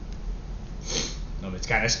 It's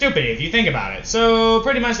kind of stupid if you think about it. So,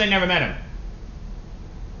 pretty much they never met him.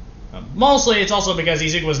 Mostly, it's also because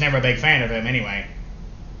Izuku was never a big fan of him anyway.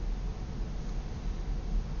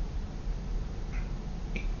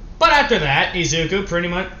 But after that, Izuku pretty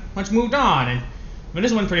much moved on, and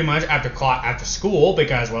this one pretty much after school,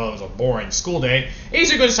 because, well, it was a boring school day,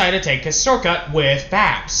 Izuku decided to take his shortcut with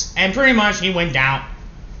Babs, and pretty much he went down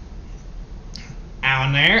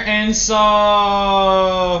there and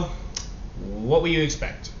saw, what would you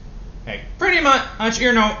expect? Hey, pretty much,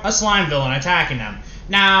 you know, a slime villain attacking them.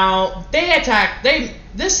 Now,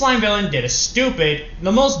 this slime villain did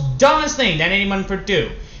the most dumbest thing that anyone could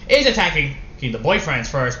do, is attacking the boyfriends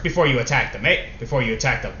first before you attack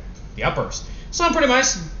the uppers. So pretty much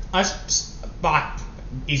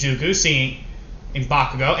Izuku seeing in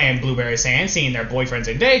Bakugo and Blueberry Sand seeing their boyfriends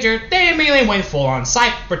in danger, they immediately went full on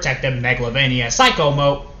protective Megalovania Psycho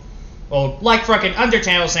mode. Well, like frickin'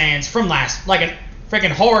 Undertale Sans from like a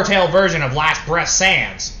frickin' horror tale version of Last Breath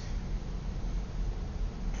Sans.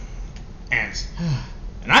 And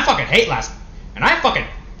I fucking hate I fucking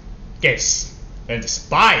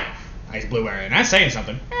despise Ice Blueberry, and I'm saying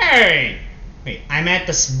something. Hey! Wait, I meant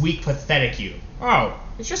the weak, pathetic you. Oh,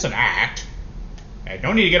 it's just an act. I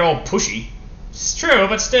don't need to get all pushy. It's true,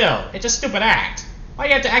 but still, it's a stupid act. Why do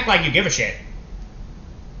you have to act like you give a shit?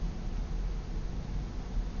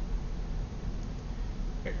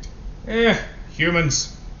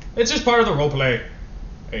 Humans. It's just part of the roleplay.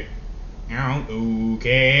 Hey.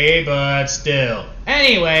 Okay, but still.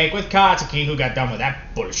 Anyway, with Katsuki, who got done with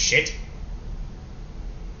that bullshit.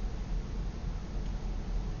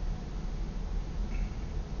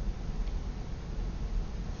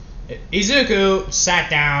 Izuku sat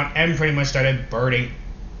down and pretty much started burning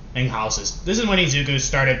houses. This is when Izuku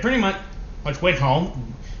started pretty much went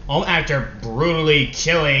home after brutally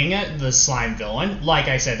killing the slime villain. Like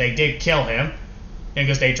I said, they did kill him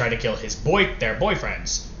because they tried to kill their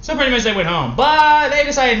boyfriends. So pretty much they went home, but they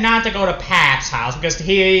decided not to go to Pap's house because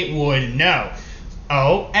he would know.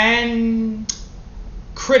 Oh, and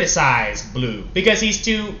criticize Blue because he's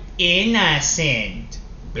too innocent.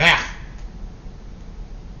 Blah.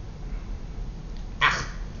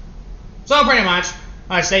 So pretty much,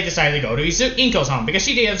 they decided to go to Inko's home because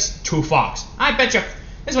she gives two fucks. I bet you.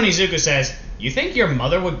 This is when Izuku says, "You think your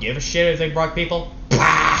mother would give a shit if they brought people?"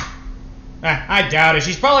 Bah! I doubt it.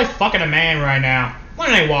 She's probably fucking a man right now.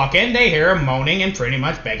 When they walk in, they hear her moaning and pretty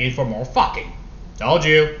much begging for more fucking. Told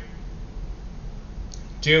you.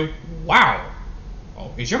 Wow.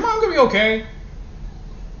 Oh, is your mom gonna be okay?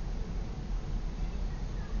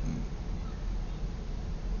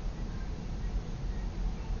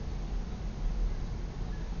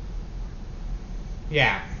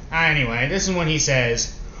 Yeah. Anyway, this is when he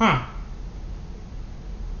says,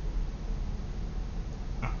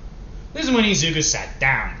 This is is when Izuku sat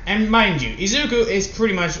down. And mind you, Izuku is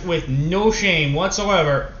pretty much with no shame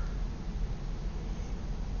whatsoever.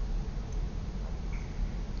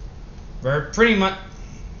 Pretty much.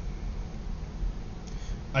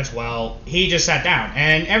 Well, he just sat down,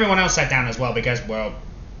 and everyone else sat down as well because, well,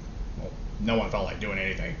 no one felt like doing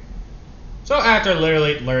anything. So after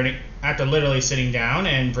literally sitting down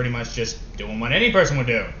and pretty much just doing what any person would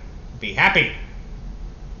do, be happy.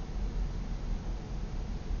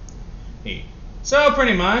 So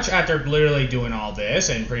pretty much after literally doing all this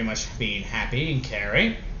and pretty much being happy and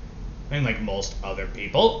caring, and like most other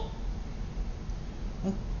people,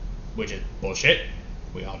 which is bullshit,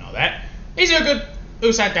 we all know that, Izuku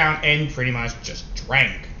who sat down and pretty much just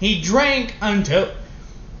drank. He drank until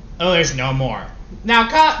there's no more.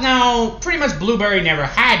 Now, pretty much Blueberry never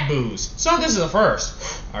had booze, so this is a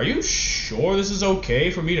first. Are you sure this is okay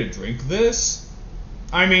for me to drink this?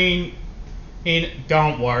 I mean,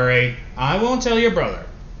 don't worry, I won't tell your brother.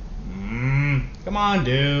 Come on,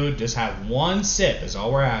 dude, just have one sip is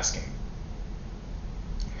all we're asking.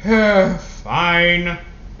 Fine. And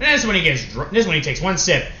this is when he gets drunk. This is when he takes one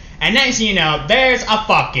sip, and next thing you know, there's a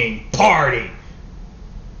fucking party.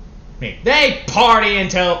 They party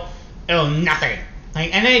until nothing.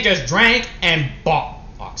 And they just drank and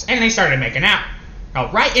box. And they started making out.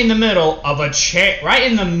 Right in the middle of a chair. Right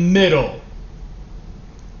in the middle.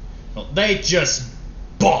 They just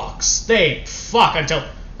box. They fuck until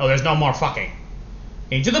there's no more fucking.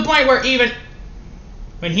 And to the point where even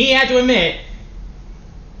when he had to admit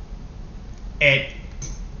it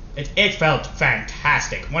felt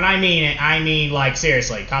fantastic. When I mean it, I mean like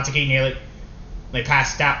seriously. Katsuki nearly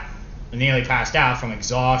passed out from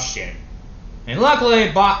exhaustion. And luckily,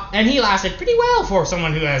 he lasted pretty well for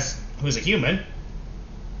someone who's a human.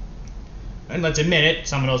 And let's admit it,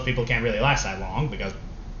 some of those people can't really last that long because,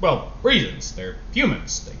 well, reasons. They're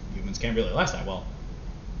humans. Humans can't really last that well.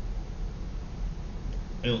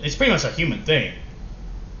 It's pretty much a human thing.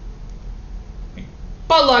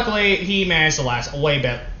 But luckily, he managed to last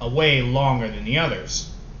way longer than the others.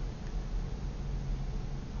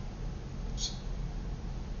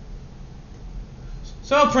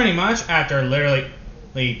 So pretty much after literally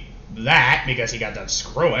that, because he got done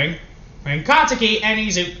screwing, and Katsuki and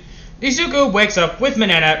Izuku wakes up with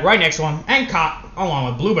Mineta right next to him and along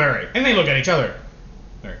with Blueberry, and they look at each other.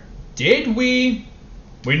 Did we?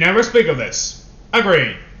 We never speak of this.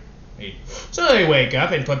 Agreed. So they wake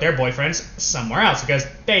up and put their boyfriends somewhere else because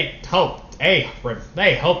they hope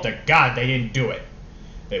to God they didn't do it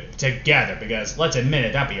together, because let's admit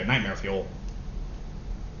it, that'd be your nightmare fuel.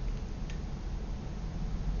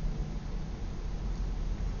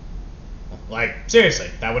 Like, seriously,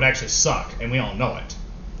 that would actually suck, and we all know it.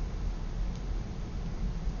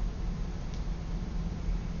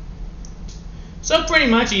 So pretty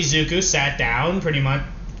much Izuku sat down, pretty much,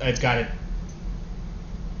 it's got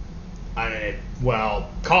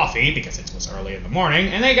coffee, because it was early in the morning,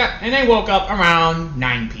 and they woke up around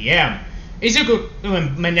 9 p.m. Izuku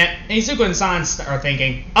and San are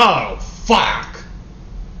thinking, oh, fuck.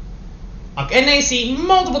 Okay, and they see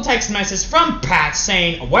multiple text messages from Pat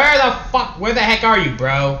saying, where the heck are you,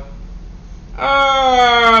 bro?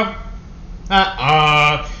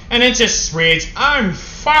 And it just reads, I'm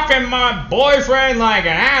fucking my boyfriend like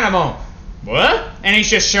an animal. What? And he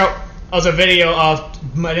just showed us a video of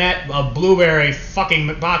Blueberry fucking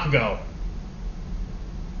Bakugo.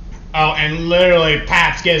 Oh, and literally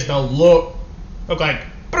Paps gives the look like,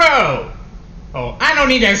 bro, I don't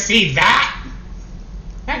need to see that.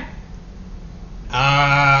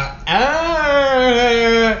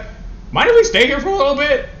 Mind if we stay here for a little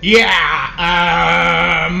bit?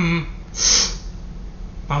 Yeah,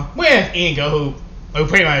 with Ingo, who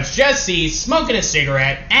pretty much just sees smoking a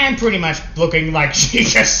cigarette and pretty much looking like she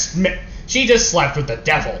just slept with the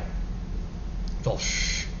devil.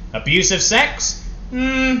 Abusive sex?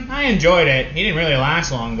 I enjoyed it. He didn't really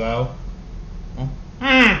last long, though.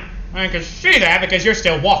 I can see that because you're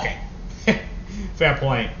still walking. Fair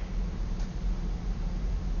point.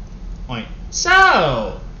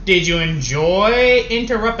 So, did you enjoy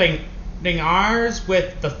interrupting ours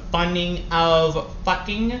with the funning of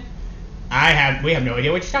fucking? We have no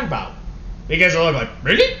idea what you're talking about. Because they're like,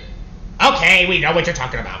 really? Okay, we know what you're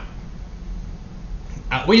talking about.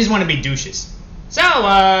 We just want to be douches. So,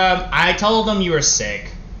 I told them you were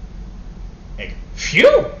sick. Like,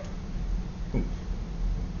 phew!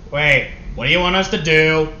 Wait, what do you want us to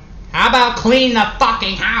do? How about clean the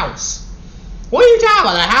fucking house? What are you talking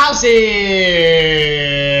about? The house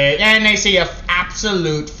is... And they see an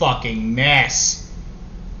absolute fucking mess.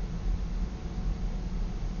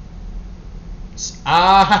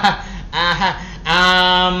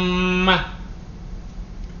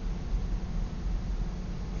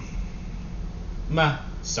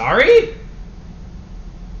 Sorry?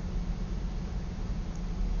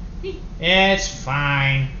 It's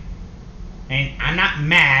fine. And I'm not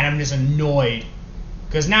mad, I'm just annoyed.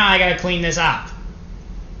 Because now I gotta clean this up.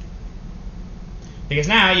 Because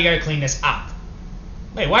now you gotta clean this up.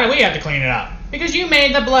 Wait, why do we have to clean it up? Because you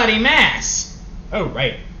made the bloody mess. Oh,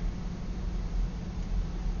 right.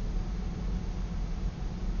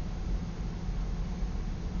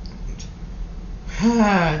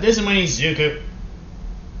 This is when Izuku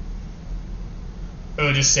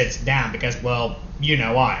just sits down because, well, you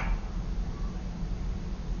know why.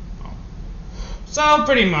 So,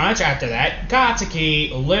 pretty much after that,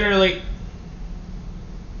 Katsuki literally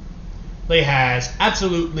has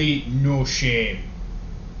absolutely no shame.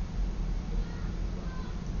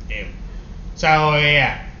 So,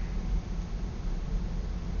 yeah.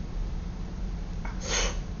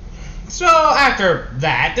 So, after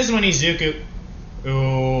that, this is when Izuku,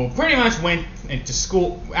 who pretty much went into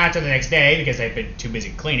school after the next day because they've been too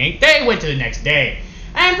busy cleaning. They went to the next day,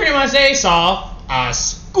 and pretty much they saw a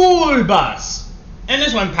school bus. And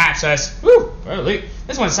this one Pap says, "Woo, well,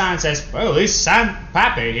 this one San says, well, at least San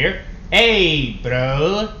Pape here. Hey,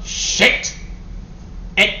 bro, shit,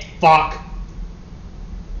 it fuck.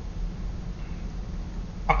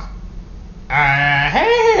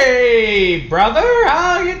 Hey, brother,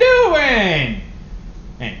 how you doing?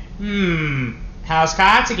 And, how's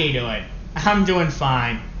Katsuki doing? I'm doing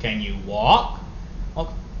fine. Can you walk?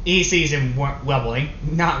 Oh, he sees him wobbling.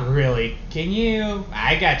 Not really. Can you?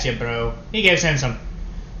 I got you, bro. He gives him some.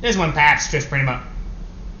 This one Paps just pretty much.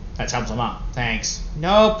 That helps him up. Thanks.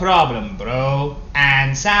 No problem, bro.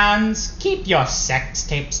 And Sans, keep your sex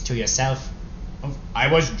tapes to yourself.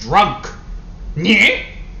 I was drunk. Yeah?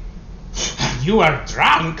 You were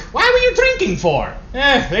drunk? Why were you drinking for?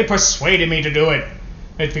 They persuaded me to do it.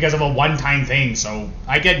 It's because of a one-time thing, so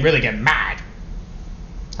I really get mad.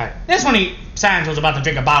 This one, Sans was about to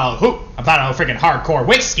drink a bottle of freaking hardcore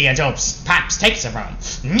whiskey until Paps takes it from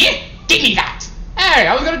him. Yeah, give me that. Hey,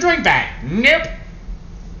 I was gonna drink that. Nope.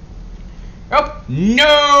 Oh,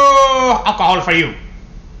 no alcohol for you.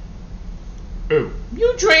 Oh,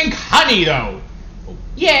 you drink honey though. Oh,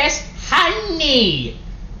 yes, honey.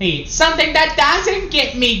 Something that doesn't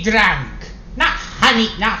get me drunk. Not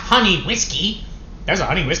honey whiskey. There's a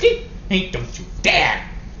honey whiskey? Hey, don't you dare.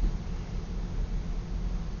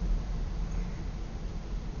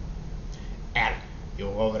 Al, you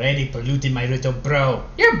already polluted my little bro.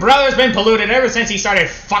 Your brother's been polluted ever since he started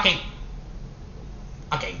fucking.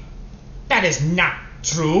 Okay, that is not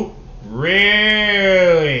true.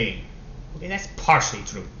 Really? Okay, that's partially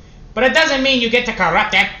true. But it doesn't mean you get to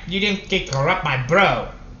corrupt that. You didn't get to corrupt my bro.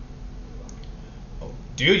 Oh,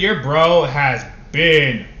 dude, your bro has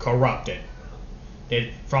been corrupted.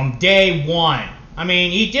 From day one. I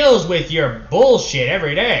mean, he deals with your bullshit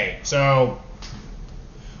every day. So,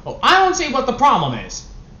 I don't see what the problem is,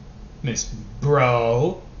 Miss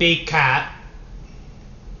Bro. Because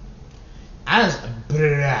as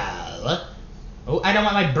bro. Oh, I don't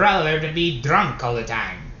want my brother to be drunk all the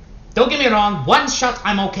time. Don't get me wrong, one shot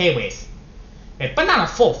I'm okay with. But not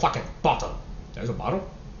a full fucking bottle. There's a bottle?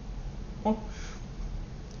 Oh.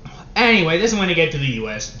 Anyway, this is when they get to the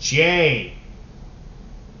USJ.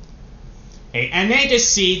 Hey, and they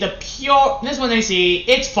just see the pure. This one they see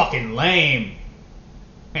it's fucking lame.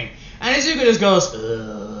 Hey, and Izuku just goes,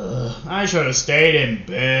 ugh, I should have stayed in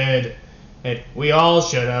bed. Hey, we all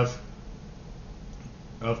should have.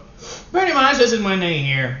 Pretty much, this is when they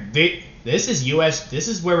hear this is US. This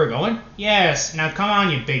is where we're going. Yes. Now come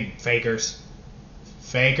on, you big fakers.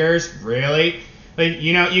 Fakers, really? But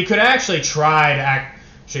you know, you could actually try to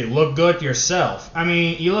actually look good yourself. I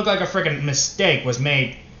mean, you look like a freaking mistake was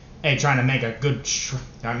made. Hey, trying to make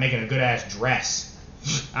making a good ass dress.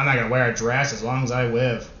 I'm not gonna wear a dress as long as I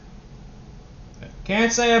live.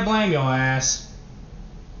 Can't say I blame your ass.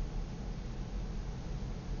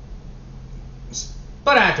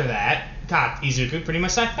 But after that, Izuku pretty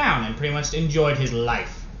much sat down and pretty much enjoyed his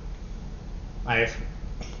life.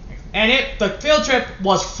 The field trip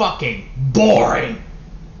was fucking boring.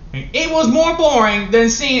 It was more boring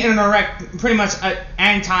than seeing an pretty much an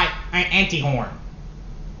anti-horn.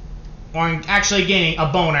 Or actually getting a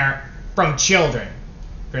boner from children.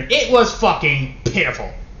 It was fucking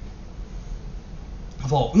pitiful.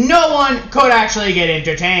 No one could actually get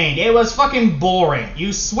entertained. It was fucking boring.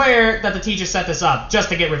 You swear that the teacher set this up just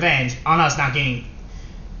to get revenge on us not getting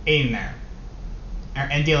in there.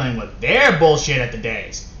 And dealing with their bullshit at the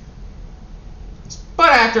days. But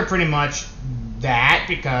after pretty much that,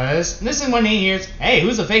 because this is when he hears, hey,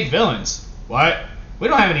 who's the fake villains? What? We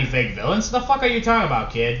don't have any fake villains. What the fuck are you talking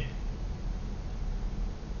about, kid?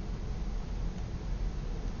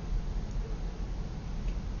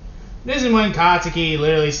 This is when Katsuki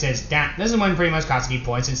literally sits down. This is when pretty much Katsuki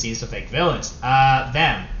points and sees the fake villains.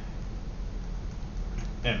 Them.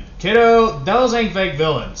 Kiddo, those ain't fake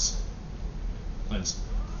villains.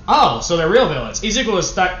 Oh, so they're real villains. Izuku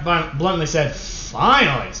was stuck, bluntly said,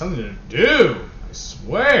 finally, something to do. I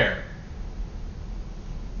swear.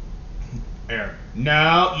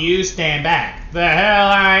 No, you stand back. The hell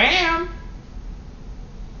I am.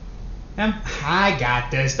 I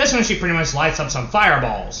got this. This one she pretty much lights up some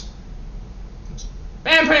fireballs.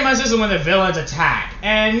 And pretty much this is when the villains attack.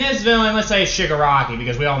 And this villain, let's say Shigaraki,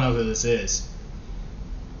 because we all know who this is.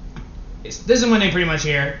 This is when they pretty much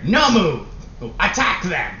hear, Nomu! Attack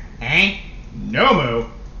them! Eh? Nomu?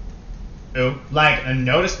 Ooh, like a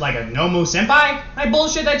Nomu senpai? Like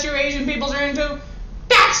bullshit that you Asian peoples are into?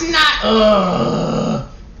 That's not,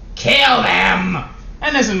 kill them!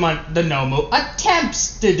 And this is what the Nomu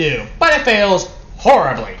attempts to do, but it fails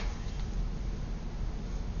horribly.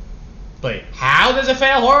 But how does it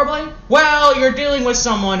fail horribly? Well, you're dealing with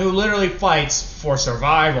someone who literally fights for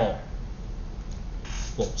survival.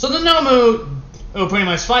 So the Nomu, who pretty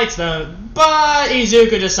much fights them, but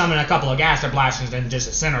Izuku just summoned a couple of gaster blasters and just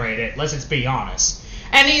incinerate it, let's just be honest.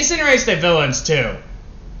 And he incinerates the villains too.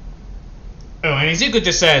 Oh, and Izuku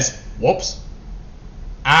just says, whoops.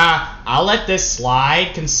 I'll let this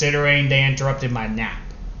slide considering they interrupted my nap.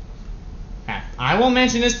 I won't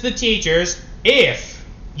mention this to the teachers if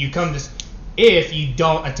you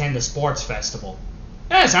don't attend the sports festival.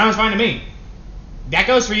 Yeah, sounds fine to me. That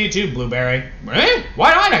goes for you too, Blueberry. Really?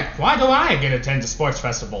 Why do I get to attend the sports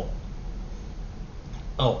festival?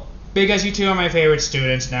 Oh, because you two are my favorite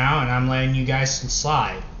students now, and I'm letting you guys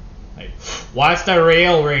slide. Like, what's the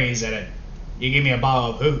real reason? You give me a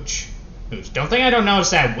bottle of hooch. Don't think I don't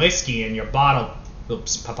notice that whiskey in your bottle.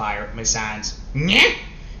 Oops, papaya, my signs. Nyeh?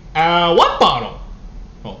 What bottle?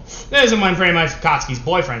 Well, this is when pretty much Katsuki's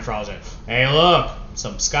boyfriend throws it. Hey, look,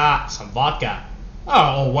 some scotch, some vodka.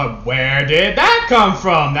 Oh, where did that come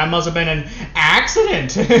from? That must have been an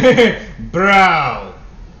accident. Bro.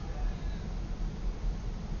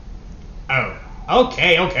 Oh,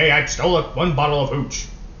 okay, I stole one bottle of hooch.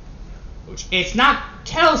 It's not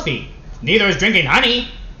healthy. Neither is drinking honey.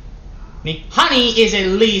 Honey is at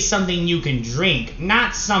least something you can drink,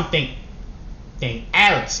 not something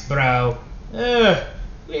else, bro.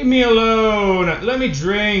 Leave me alone. Let me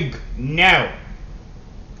drink. No.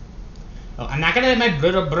 Oh, I'm not gonna let my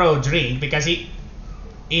little bro drink because he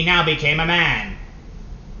now became a man.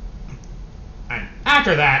 And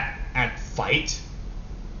after that, at fight.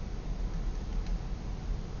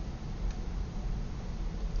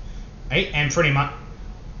 Right, and pretty much,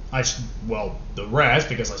 well, the rest,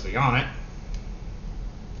 because let's be honest.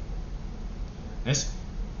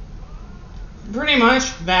 Pretty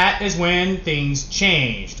much, that is when things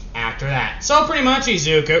changed after that. So pretty much,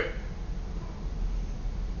 Izuku,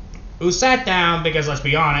 who sat down, because let's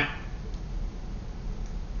be honest,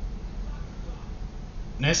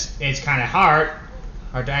 it's kind of hard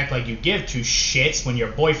to act like you give two shits when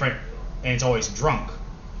your boyfriend is always drunk.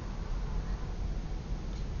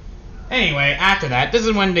 Anyway, after that, this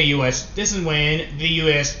is when the U.S.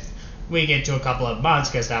 we get to a couple of months,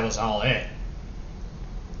 because that was all it.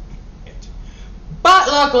 But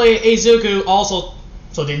luckily, Izuku also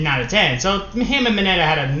did not attend, so him and Mineta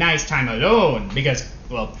had a nice time alone, because,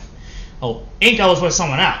 well, Inka was with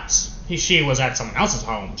someone else. She was at someone else's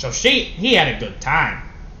home, so he had a good time.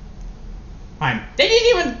 They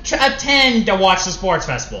didn't even attend to watch the sports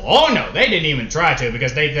festival. Oh no, they didn't even try to,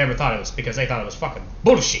 because they never thought it was, because they thought it was fucking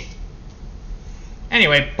bullshit.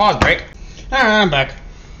 Anyway, pause break. Alright, I'm back.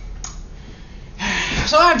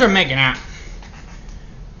 So after making out,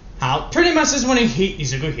 pretty much is when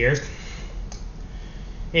Izuku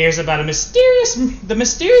hears about the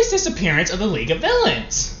mysterious disappearance of the League of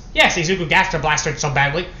Villains. Yes, Izuku gaster blasted so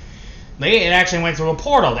badly, it actually went through a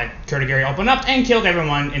portal that Kurogiri opened up and killed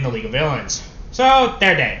everyone in the League of Villains. So,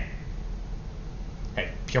 they're dead. Hey,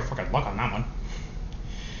 pure fucking luck on that one.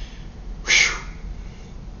 Whew.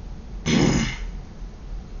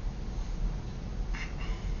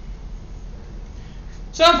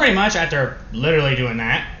 So pretty much after literally doing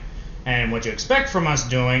that, and what you expect from us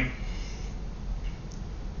doing,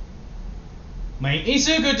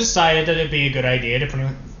 Izuku decided that it'd be a good idea to pretty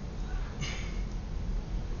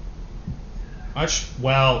much,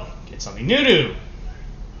 well, get something new to do.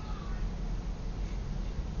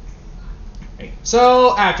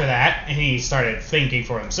 So after that, he started thinking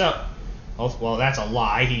for himself. Well, that's a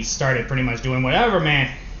lie. He started pretty much doing whatever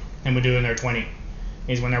man would do in their 20.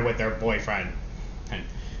 is when they're with their boyfriend. And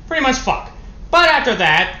pretty much fuck. But after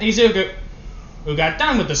that, Izuku, who got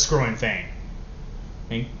done with the screwing thing.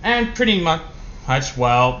 And pretty much,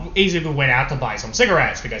 well, Izuku went out to buy some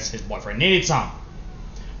cigarettes because his boyfriend needed some.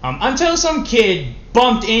 Until some kid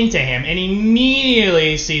bumped into him and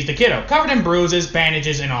immediately sees the kiddo, covered in bruises,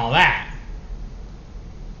 bandages, and all that.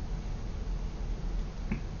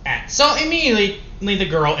 And so immediately the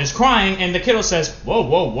girl is crying and the kiddo says, "Whoa,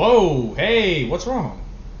 whoa, whoa, hey, what's wrong?"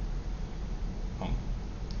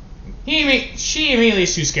 She immediately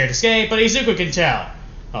is too scared to say, but Izuku can tell.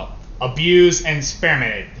 Oh, abused and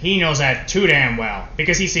experimented. He knows that too damn well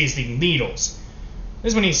because he sees the needles.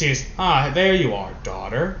 This is when he sees, there you are,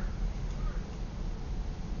 daughter.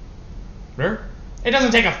 It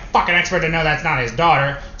doesn't take a fucking expert to know that's not his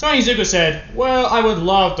daughter. So Izuku said, "Well, I would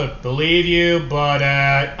love to believe you, but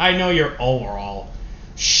I know you're overall."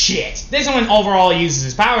 Shit. This is when overall uses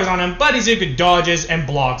his powers on him, but Izuku dodges and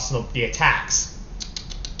blocks the attacks.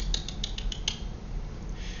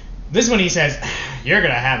 This is when he says, "You're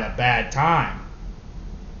gonna have a bad time."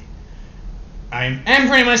 And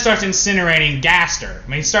pretty much starts incinerating Gaster.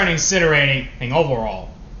 Starting incinerating overall.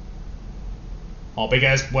 All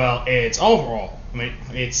because, well, it's overall.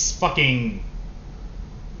 It's fucking,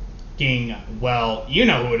 well, you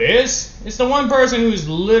know who it is. It's the one person who's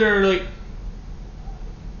literally,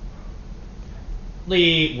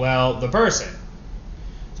 well, the person.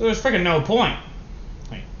 So there's freaking no point.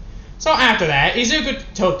 So after that, Izuku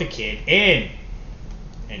took the kid in.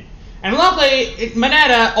 And luckily,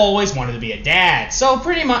 Mineta always wanted to be a dad. So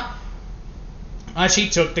pretty much, she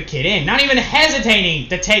took the kid in. Not even hesitating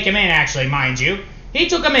to take him in, actually, mind you. He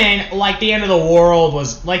took him in like the end of the world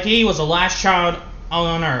was, like he was the last child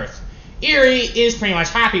on Earth. Eri is pretty much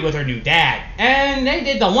happy with her new dad. And they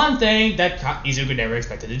did the one thing that Izuku never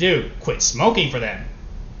expected to do. Quit smoking for them.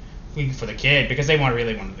 For the kid, because they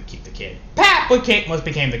really wanted to keep the kid. Pat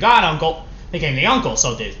became the god uncle, became the uncle,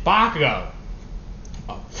 so did Bakugo.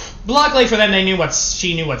 Luckily for them,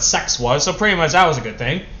 she knew what sex was, so pretty much that was a good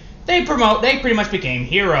thing. They pretty much became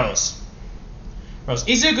heroes.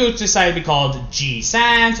 Izuku decided to be called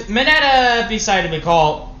G-Sant. Mineta decided to be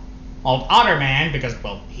called Otter Man, because,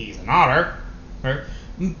 well, he's an otter.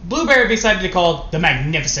 Blueberry decided to be called the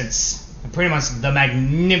Magnificence. Pretty much the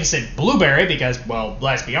Magnificent Blueberry, because, well,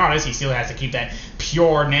 let's be honest, he still has to keep that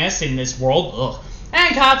pureness in this world. Ugh.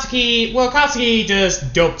 And Katsuki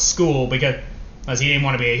just doped school because he didn't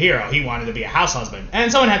want to be a hero. He wanted to be a house husband.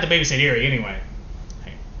 And someone had to babysit Eri anyway.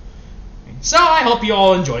 So I hope you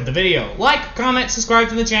all enjoyed the video. Like, comment, subscribe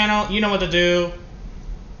to the channel. You know what to do.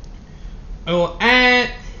 Oh, and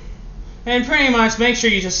pretty much make sure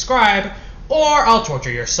you subscribe, or I'll torture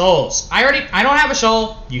your souls. I don't have a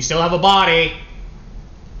soul. You still have a body.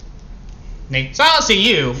 So I'll see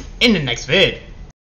you in the next vid.